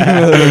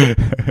 Yeah.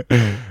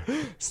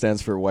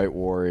 Stands for White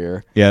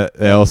Warrior. Yeah,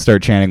 they all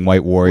start chanting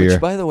White Warrior.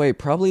 Which, by the way,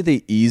 probably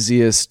the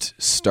easiest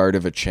start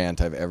of a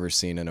chant I've ever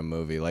seen in a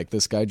movie. Like,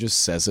 this guy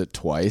just says it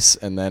twice,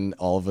 and then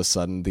all of a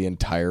sudden the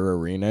entire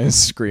arena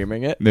is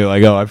screaming it. They're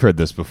like, oh, I've heard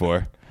this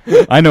before.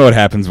 I know what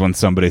happens when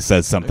somebody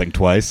says something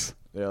twice.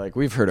 They're like,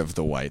 we've heard of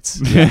the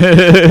whites.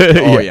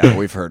 Oh, yeah,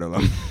 we've heard of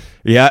them.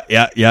 Yeah.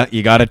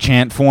 You got to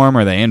chant for them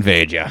or they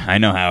invade you. I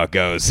know how it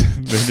goes.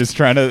 They're just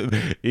trying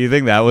to. You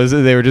think that was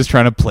it? They were just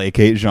trying to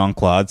placate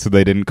Jean-Claude so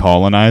they didn't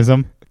colonize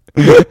him.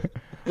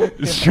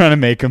 Just trying to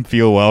make him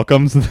feel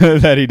welcome so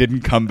that he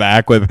didn't come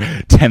back with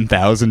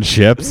 10,000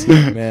 ships.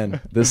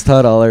 Man, this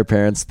taught all our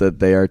parents that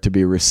they are to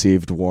be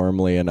received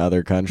warmly in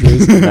other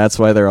countries. And that's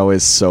why they're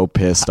always so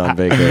pissed on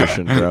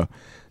vacation, bro.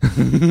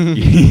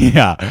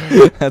 Yeah.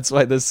 That's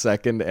why the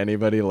second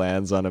anybody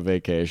lands on a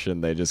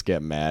vacation, they just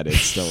get mad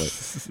instantly.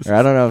 Or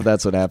I don't know if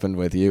that's what happened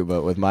with you,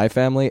 but with my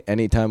family,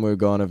 anytime we would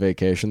go on a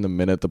vacation, the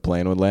minute the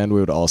plane would land, we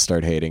would all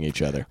start hating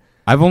each other.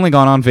 I've only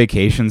gone on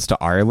vacations to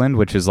Ireland,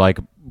 which is like,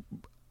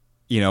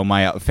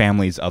 my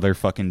family's other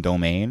fucking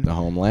domain. The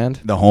homeland?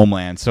 The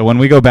homeland. So when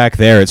we go back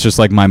there, it's just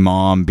like my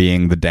mom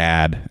being the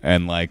dad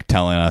and like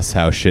telling us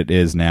how shit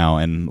is now,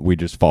 and we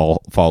just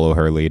follow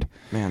her lead.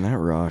 Man, that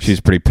rocks.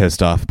 She's pretty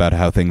pissed off about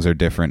how things are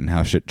different and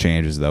how shit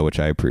changes, though, which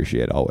I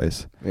appreciate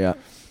always. Yeah.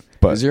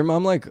 But is your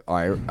mom like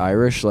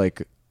Irish,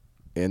 like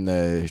in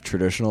the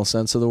traditional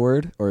sense of the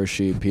word, or is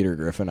she Peter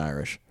Griffin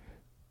Irish?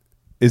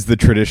 Is the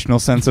traditional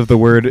sense of the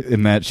word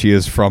in that she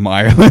is from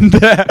Ireland?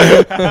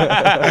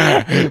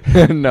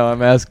 No,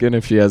 I'm asking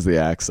if she has the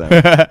accent.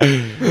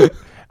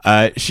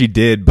 She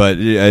did, but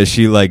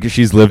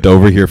she's lived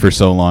over here for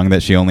so long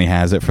that she only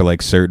has it for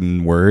like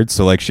certain words.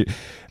 So like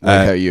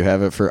like how you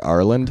have it for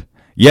Ireland?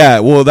 Yeah,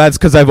 well, that's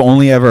because I've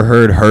only ever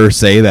heard her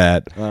say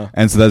that,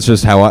 and so that's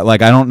just how I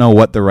don't know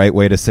what the right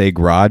way to say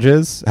garage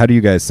is. How do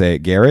you guys say it?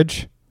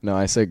 Garage? No,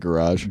 I say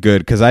garage. Good,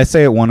 because I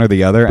say it one or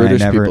the other.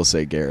 British and I never, people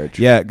say garage.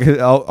 Yeah, cause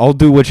I'll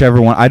do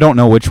whichever one. I don't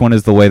know which one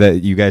is the way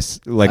that you guys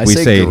like. I we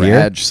say it here.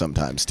 garage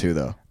sometimes too,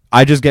 though.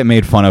 I just get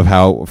made fun of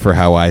how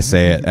I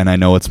say it, and I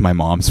know it's my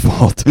mom's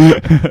fault.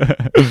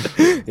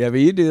 Yeah, but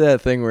you do that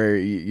thing where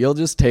you'll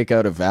just take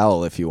out a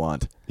vowel if you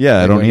want. Yeah,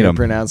 like I don't when need you're them.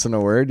 Pronouncing a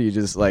word, you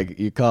just like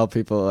you call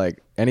people like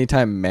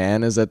anytime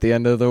man is at the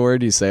end of the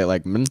word, you say it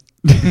like man.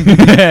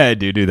 I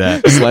do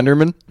that.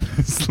 Slenderman.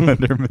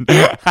 Slenderman.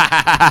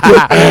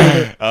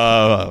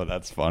 Oh,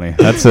 that's funny.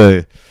 That's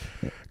a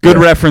good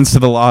reference to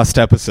the Lost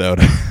episode.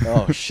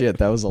 Oh shit,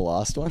 that was a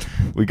lost one.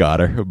 We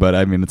got her, but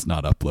I mean it's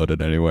not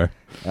uploaded anywhere.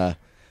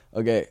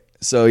 Okay,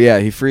 so yeah,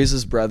 he frees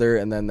his brother,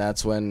 and then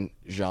that's when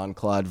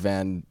Jean-Claude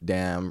Van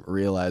Damme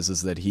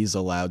realizes that he's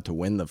allowed to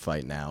win the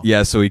fight now.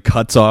 Yeah, so he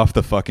cuts off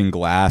the fucking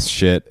glass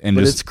shit and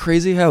But it's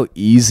crazy how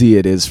easy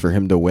it is for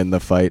him to win the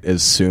fight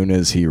as soon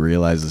as he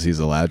realizes he's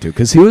allowed to.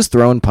 Because he was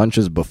throwing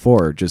punches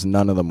before, just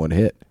none of them would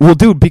hit. Well,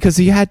 dude, because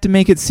he had to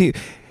make it seem...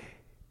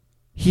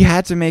 He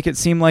had to make it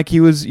seem like he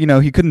was,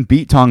 he couldn't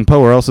beat Tong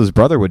Po or else his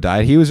brother would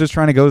die. He was just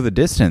trying to go the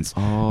distance.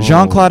 Oh.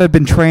 Jean-Claude had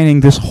been training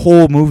this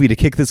whole movie to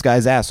kick this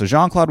guy's ass. So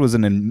Jean-Claude was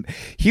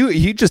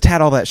he just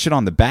had all that shit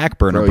on the back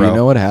burner, bro. You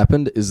know what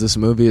happened? Is this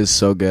movie is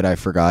so good I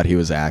forgot he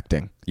was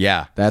acting.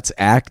 Yeah. That's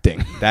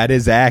acting. That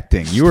is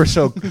acting. You were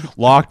so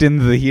locked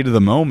into the heat of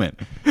the moment.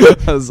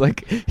 I was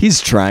like,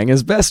 he's trying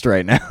his best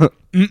right now.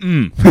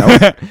 Mm-mm.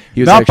 No,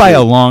 he was Not by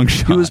actually, a long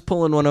shot. He was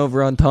pulling one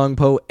over on Tong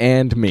Po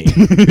and me.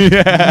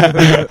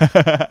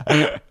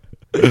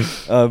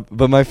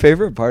 But my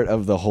favorite part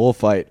of the whole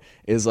fight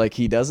is like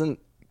he doesn't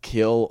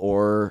kill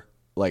or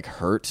like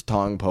hurt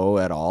Tong Po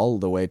at all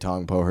the way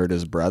Tong Po hurt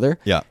his brother.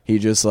 Yeah. He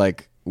just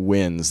like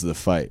wins the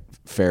fight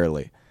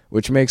fairly.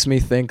 Which makes me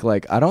think,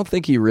 like, I don't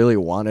think he really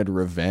wanted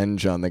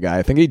revenge on the guy.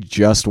 I think he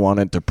just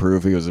wanted to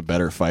prove he was a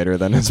better fighter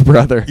than his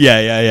brother. Yeah.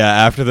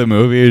 After the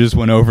movie, he just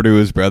went over to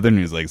his brother and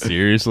he's like,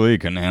 seriously, you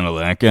couldn't handle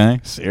that guy?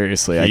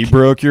 Seriously. He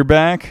broke your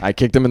back? I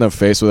kicked him in the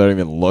face without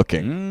even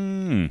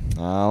looking.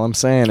 All I'm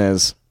saying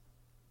is...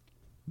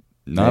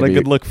 Not a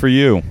good look for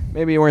you.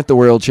 Maybe you weren't the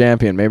world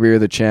champion. Maybe you're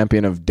the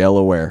champion of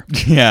Delaware.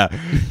 Yeah.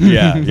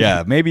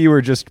 Maybe you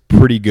were just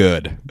pretty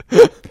good.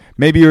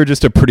 Maybe you were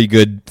just a pretty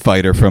good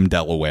fighter from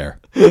Delaware.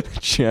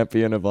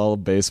 Champion of all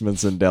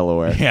basements in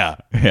Delaware. Yeah.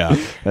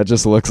 That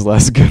just looks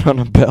less good on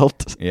a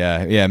belt.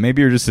 Yeah.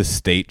 Maybe you're just a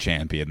state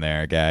champion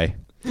there, guy.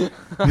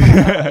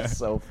 That's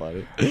so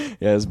funny.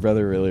 Yeah, his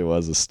brother really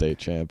was a state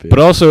champion. But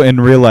also in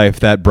real life,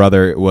 that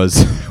brother was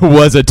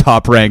a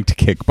top-ranked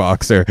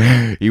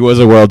kickboxer. He was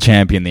a world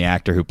champion, the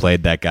actor who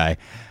played that guy.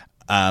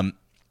 Yeah,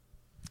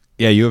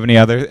 you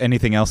have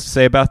anything else to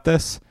say about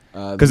this?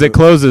 Because it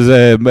closes.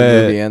 The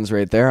movie ends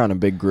right there on a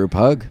big group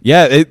hug.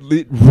 Yeah,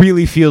 it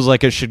really feels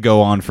like it should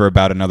go on for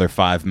about another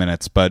 5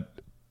 minutes, but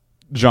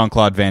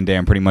Jean-Claude Van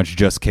Damme pretty much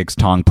just kicks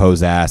Tong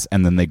Po's ass,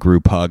 and then they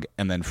group hug,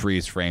 and then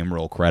freeze frame,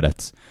 roll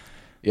credits.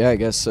 Yeah, I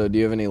guess so. Do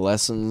you have any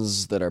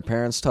lessons that our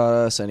parents taught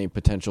us? Any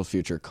potential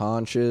future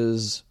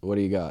conches? What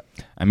do you got?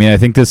 I mean, I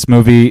think this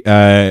movie,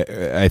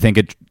 I think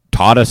it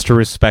taught us to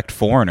respect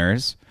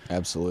foreigners.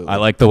 Absolutely. I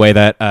like the way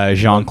that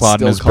Jean-Claude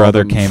and his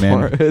brother came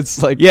in.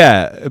 It's like,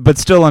 yeah, but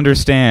still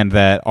understand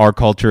that our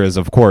culture is,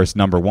 of course,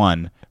 number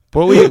one.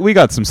 But we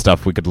got some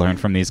stuff we could learn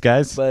from these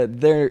guys. but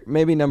they're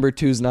maybe number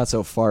 2's not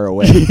so far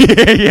away.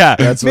 Yeah,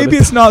 That's what maybe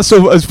it's not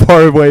so as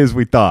far away as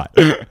we thought.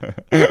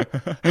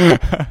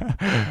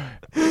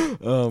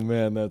 Oh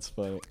man, that's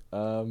funny.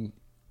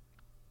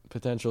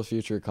 Potential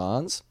future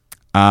cons?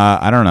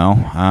 I don't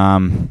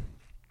know.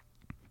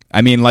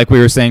 I mean, like we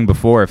were saying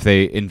before, if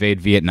they invade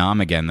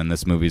Vietnam again, then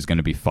this movie is going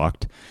to be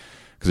fucked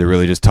because it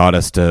really just taught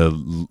us to,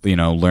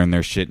 learn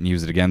their shit and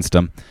use it against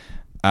them.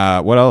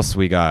 What else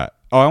we got?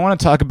 Oh, I want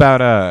to talk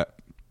about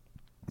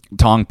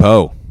Tong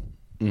Po.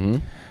 Mm-hmm.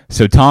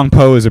 So Tong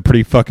Po is a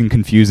pretty fucking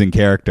confusing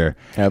character.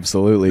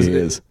 Absolutely, he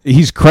is.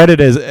 He's credited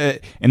as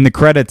in the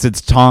credits.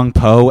 It's Tong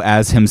Po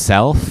as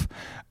himself,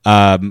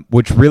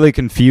 which really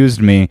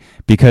confused me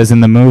because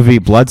in the movie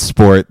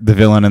Bloodsport, the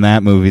villain in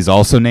that movie is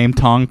also named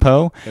Tong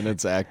Po. And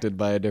it's acted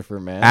by a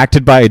different man.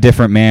 Acted by a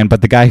different man,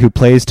 but the guy who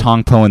plays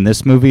Tong Po in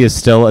this movie is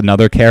still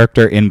another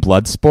character in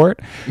Bloodsport.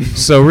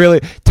 So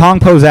really, Tong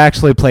Po's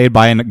actually played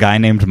by a guy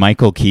named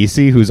Michael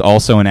Kesey, who's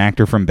also an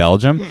actor from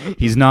Belgium.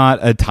 He's not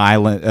a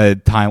Thailand.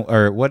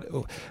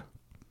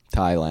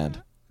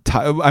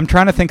 I'm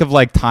trying to think of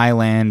like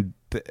Thailand.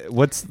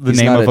 What's the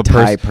name of a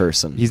person? Thai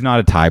person. He's not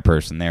a Thai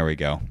person. There we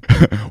go.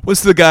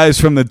 What's the guys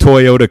from the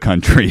Toyota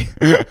country?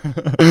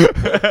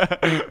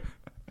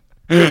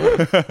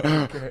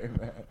 Okay,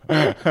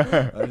 man.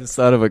 I just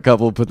thought of a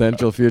couple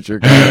potential future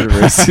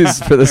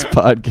controversies for this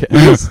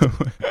podcast.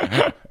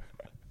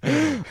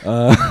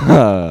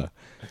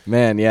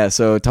 Man, yeah.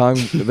 So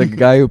the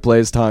guy who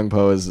plays Tong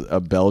Po is a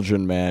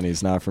Belgian man.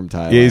 He's not from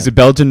Thailand. Yeah, he's a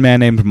Belgian man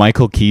named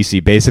Michael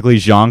Kesey. Basically,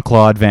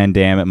 Jean-Claude Van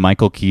Damme and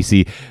Michael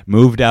Kesey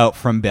moved out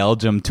from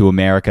Belgium to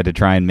America to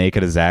try and make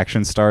it as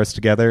action stars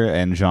together,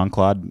 and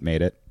Jean-Claude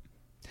made it.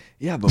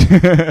 Yeah,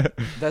 but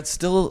that's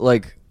still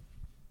like,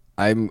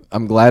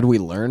 I'm glad we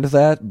learned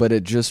that, but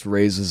it just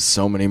raises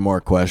so many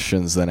more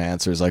questions than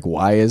answers. Like,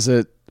 why does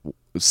it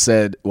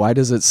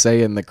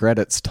say in the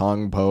credits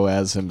Tong Po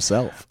as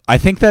himself? I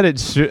think that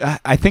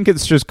I think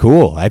it's just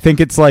cool. I think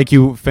it's like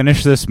you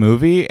finish this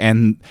movie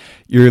and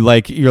you're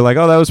like,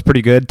 oh, that was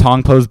pretty good.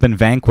 Tong Po's been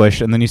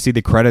vanquished, and then you see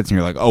the credits and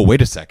you're like, oh,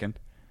 wait a second.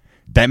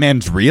 That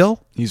man's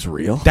real? He's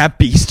real? That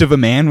beast of a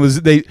man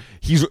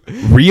he's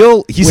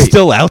real? He's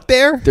still out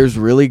there? There's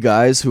really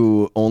guys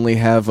who only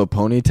have a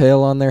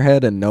ponytail on their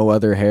head and no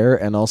other hair,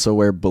 and also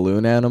wear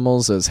balloon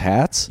animals as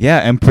hats? Yeah,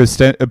 and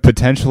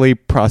potentially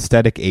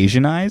prosthetic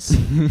Asian eyes?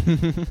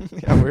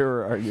 Yeah, we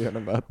were arguing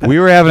about that. We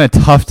were having a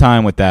tough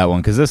time with that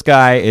one because this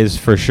guy is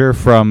for sure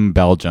from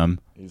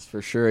Belgium. He's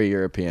for sure a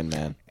European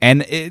man.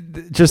 And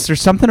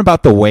there's something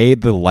about the way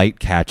the light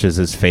catches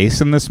his face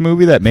in this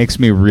movie that makes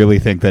me really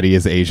think that he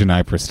has Asian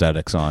eye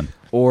prosthetics on.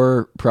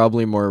 Or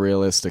probably more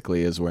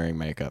realistically is wearing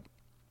makeup.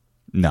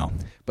 No.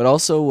 But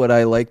also what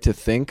I like to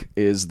think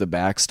is the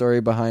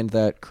backstory behind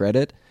that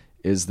credit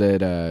is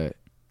that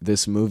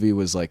this movie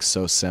was like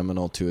so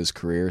seminal to his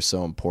career,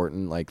 so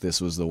important. Like this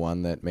was the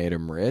one that made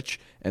him rich.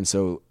 And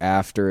so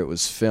after it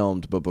was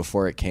filmed, but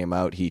before it came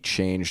out, he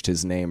changed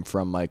his name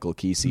from Michael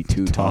Kesey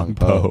to Tong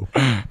Po.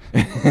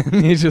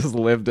 And he just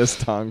lived as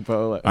Tong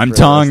Po. I'm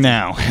Tong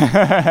now.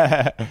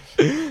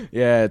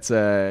 Yeah, it's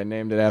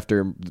named it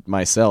after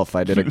myself.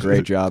 I did a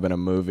great job in a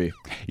movie.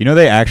 You know,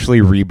 they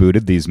actually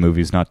rebooted these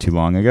movies not too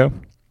long ago.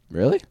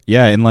 Really?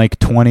 Yeah, in like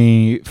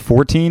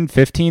 2014,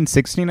 15,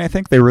 16, I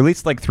think. They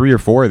released like 3 or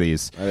 4 of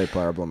these. Are they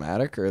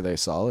problematic or are they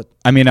solid?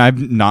 I mean,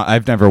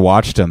 I've never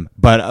watched them,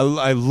 but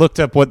I looked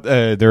up what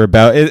they're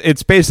about.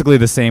 It's basically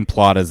the same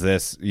plot as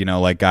this,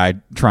 like guy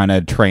trying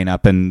to train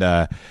up and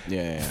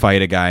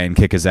fight a guy and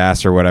kick his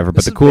ass or whatever.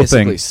 But the cool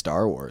thing, basically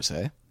Star Wars,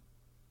 eh?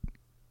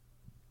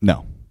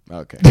 No.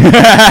 Okay.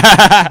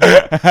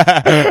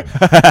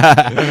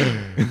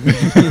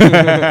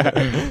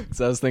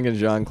 So I was thinking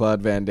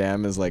Jean-Claude Van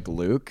Damme is like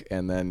Luke,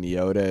 and then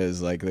Yoda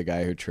is like the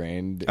guy who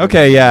trained.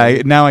 Okay,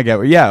 yeah, now I get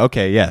it. Yeah,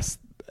 okay, yes.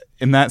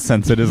 In that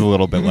sense, it is a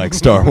little bit like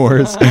Star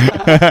Wars.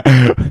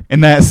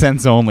 In that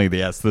sense only,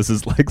 yes, this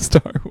is like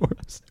Star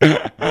Wars.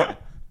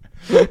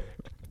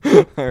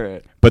 All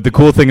right. But the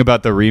cool thing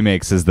about the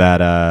remakes is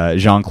that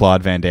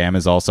Jean-Claude Van Damme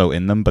is also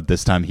in them, but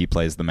this time he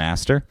plays the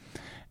master,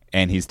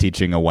 and he's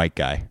teaching a white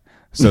guy.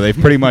 So they've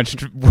pretty much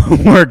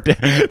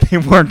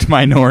worked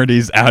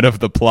minorities out of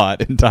the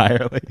plot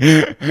entirely.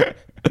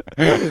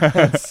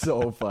 That's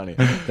so funny.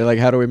 They're like,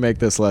 how do we make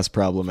this less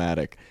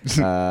problematic?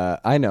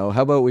 I know.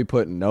 How about we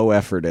put no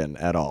effort in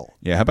at all?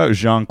 Yeah, how about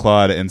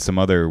Jean-Claude and some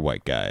other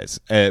white guys?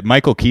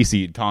 Michael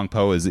Kesey, Tong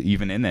Po, is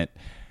even in it,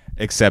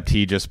 except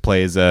he just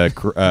plays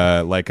he's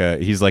like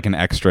an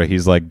extra.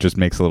 He's like just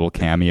makes a little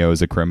cameo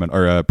as a criminal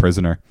or a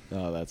prisoner.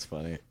 Oh, that's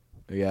funny.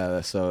 Yeah,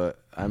 so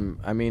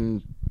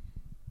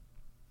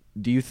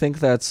do you think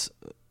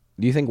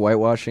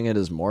whitewashing it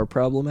is more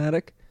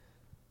problematic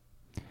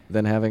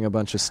than having a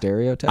bunch of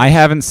stereotypes? I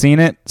haven't seen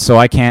it, so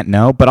I can't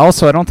know. But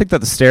also, I don't think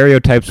that the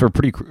stereotypes were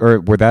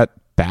that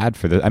bad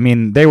for this. I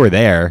mean, they were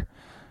there.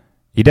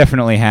 He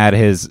definitely had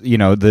his,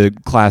 the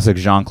classic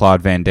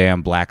Jean-Claude Van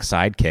Damme black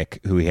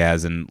sidekick who he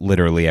has in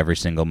literally every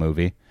single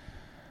movie.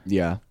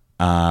 Yeah.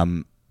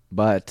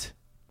 But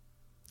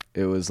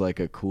it was like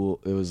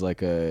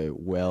a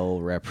well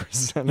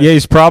represented. Yeah,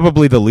 he's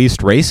probably the least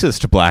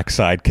racist black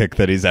sidekick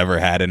that he's ever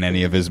had in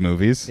any of his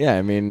movies. Yeah,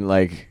 I mean,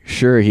 like,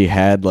 sure, he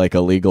had like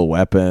illegal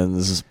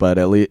weapons, but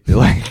at least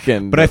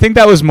But I think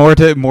that was more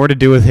to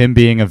do with him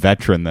being a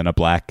veteran than a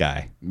black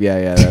guy.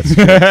 Yeah, that's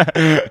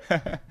true.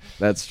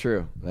 That's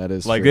true. That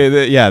is like, true.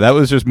 yeah, that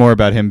was just more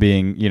about him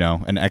being,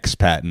 an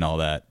expat and all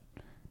that.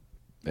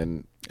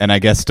 And I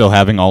guess still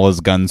having all his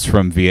guns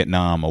from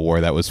Vietnam, a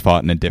war that was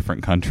fought in a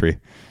different country.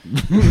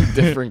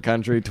 different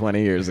country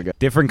 20 years ago.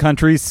 Different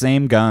countries,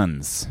 same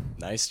guns.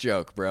 Nice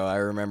joke, bro. I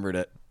remembered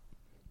it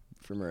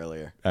from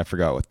earlier. I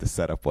forgot what the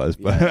setup was,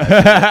 but Yeah, I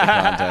forget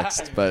the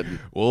context, but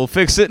we'll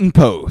fix it in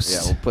post.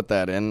 yeah, we'll put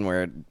that in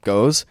where it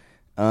goes.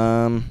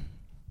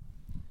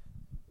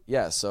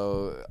 Yeah,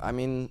 so I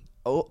mean,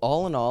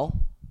 all in all,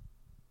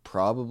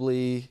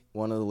 probably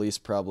one of the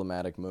least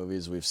problematic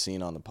movies we've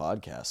seen on the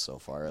podcast so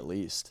far, at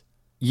least.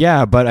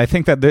 Yeah, but I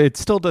think that it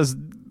still does.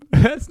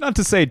 It's not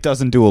to say it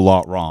doesn't do a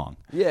lot wrong.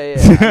 Yeah.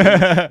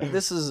 I mean,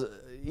 this is,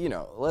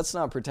 let's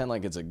not pretend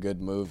like it's a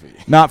good movie.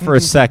 Not for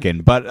a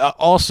second, but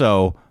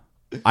also,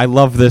 I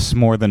love this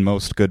more than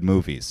most good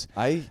movies.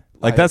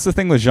 That's the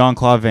thing with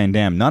Jean-Claude Van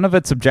Damme. None of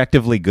it's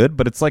objectively good,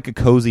 but it's like a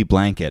cozy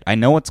blanket. I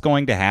know what's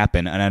going to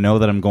happen, and I know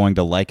that I'm going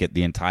to like it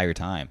the entire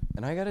time.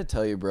 And I gotta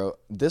tell you, bro,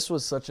 this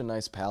was such a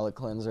nice palate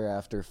cleanser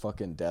after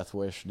fucking Death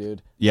Wish,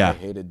 dude. Yeah. I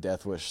hated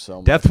Death Wish so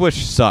much. Death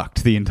Wish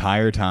sucked the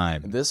entire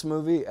time. This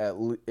movie,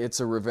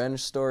 it's a revenge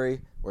story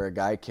where a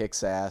guy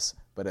kicks ass,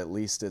 but at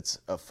least it's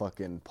a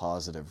fucking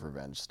positive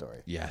revenge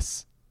story.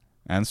 Yes.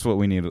 And that's what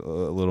we need a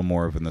little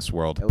more of in this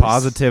world. At least-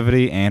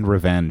 Positivity and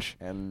revenge.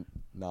 And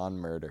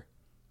non-murder.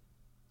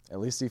 At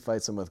least he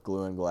fights him with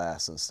glue and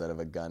glass instead of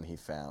a gun he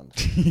found.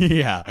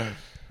 Yeah.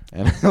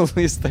 And at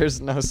least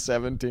there's no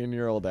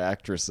 17-year-old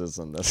actresses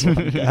in this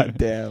one. God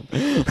damn.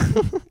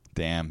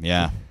 Damn,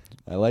 yeah.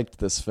 I liked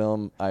this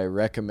film. I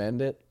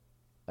recommend it.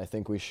 I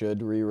think we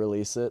should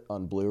re-release it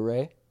on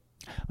Blu-ray.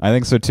 I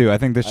think so too. I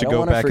think this should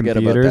go back in theaters. I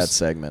don't want to forget about that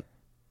segment.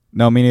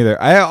 No, me neither.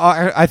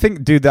 I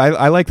think, dude,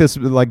 I like this.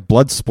 Like,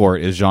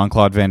 Bloodsport is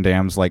Jean-Claude Van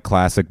Damme's like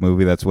classic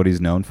movie. That's what he's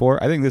known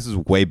for. I think this is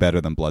way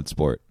better than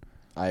Bloodsport.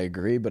 I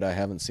agree, but I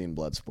haven't seen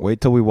Bloodsport.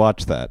 Wait till we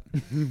watch that.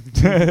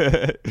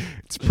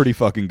 It's pretty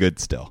fucking good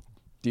still.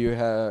 Do you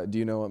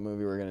know what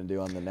movie we're gonna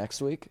do on the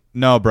next week?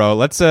 No, bro.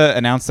 Let's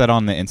announce that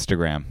on the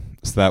Instagram,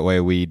 so that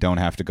way we don't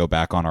have to go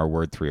back on our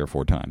word 3 or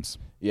 4 times.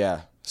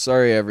 Yeah.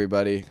 Sorry,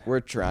 everybody. We're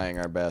trying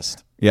our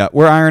best. Yeah,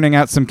 we're ironing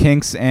out some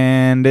kinks,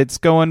 and it's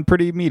going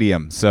pretty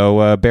medium.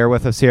 So bear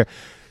with us here.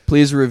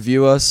 Please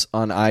review us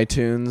on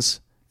iTunes,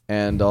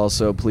 and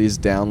also please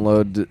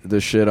download the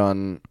shit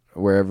on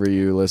wherever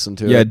you listen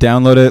to it. Yeah,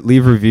 download it.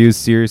 Leave reviews.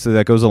 Seriously,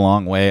 that goes a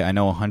long way. I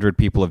know 100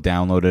 people have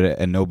downloaded it,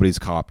 and nobody's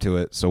copped to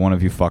it, so one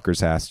of you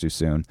fuckers has to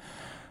soon.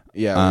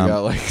 Yeah, we got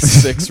like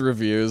 6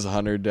 reviews,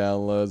 100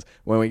 downloads.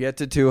 When we get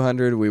to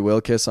 200, we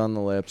will kiss on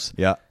the lips.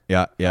 Yeah.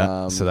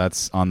 So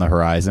that's on the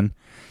horizon.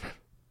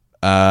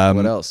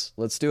 What else?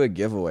 Let's do a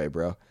giveaway,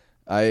 bro.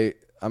 I'm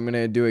going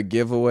to do a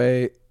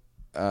giveaway.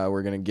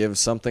 We're going to give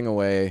something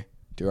away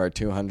to our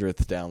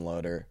 200th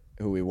downloader,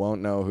 who we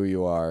won't know who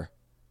you are.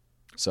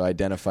 So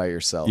identify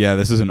yourself. Yeah,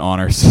 this is an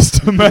honor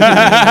system.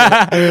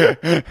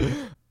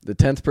 The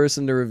 10th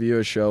person to review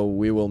a show,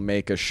 we will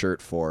make a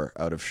shirt for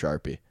out of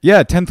Sharpie.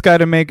 Yeah, 10th guy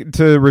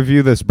to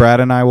review this. Brad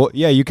and I will.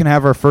 Yeah, you can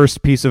have our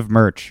first piece of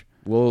merch.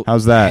 We'll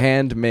How's that?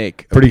 hand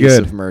make a Pretty piece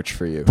good of merch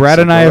for you. Brad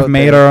So and I go have out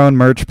made there. our own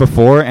merch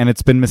before, and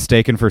it's been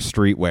mistaken for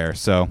streetwear.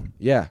 So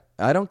Yeah,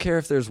 I don't care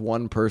if there's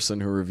one person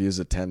who reviews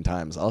it 10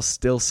 times. I'll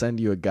still send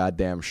you a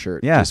goddamn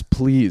shirt. Yeah. Just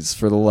please,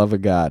 for the love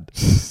of God,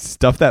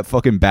 stuff that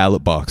fucking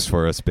ballot box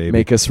for us, baby.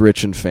 make us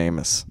rich and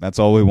famous. That's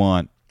all we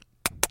want.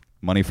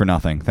 Money for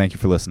nothing. Thank you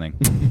for listening.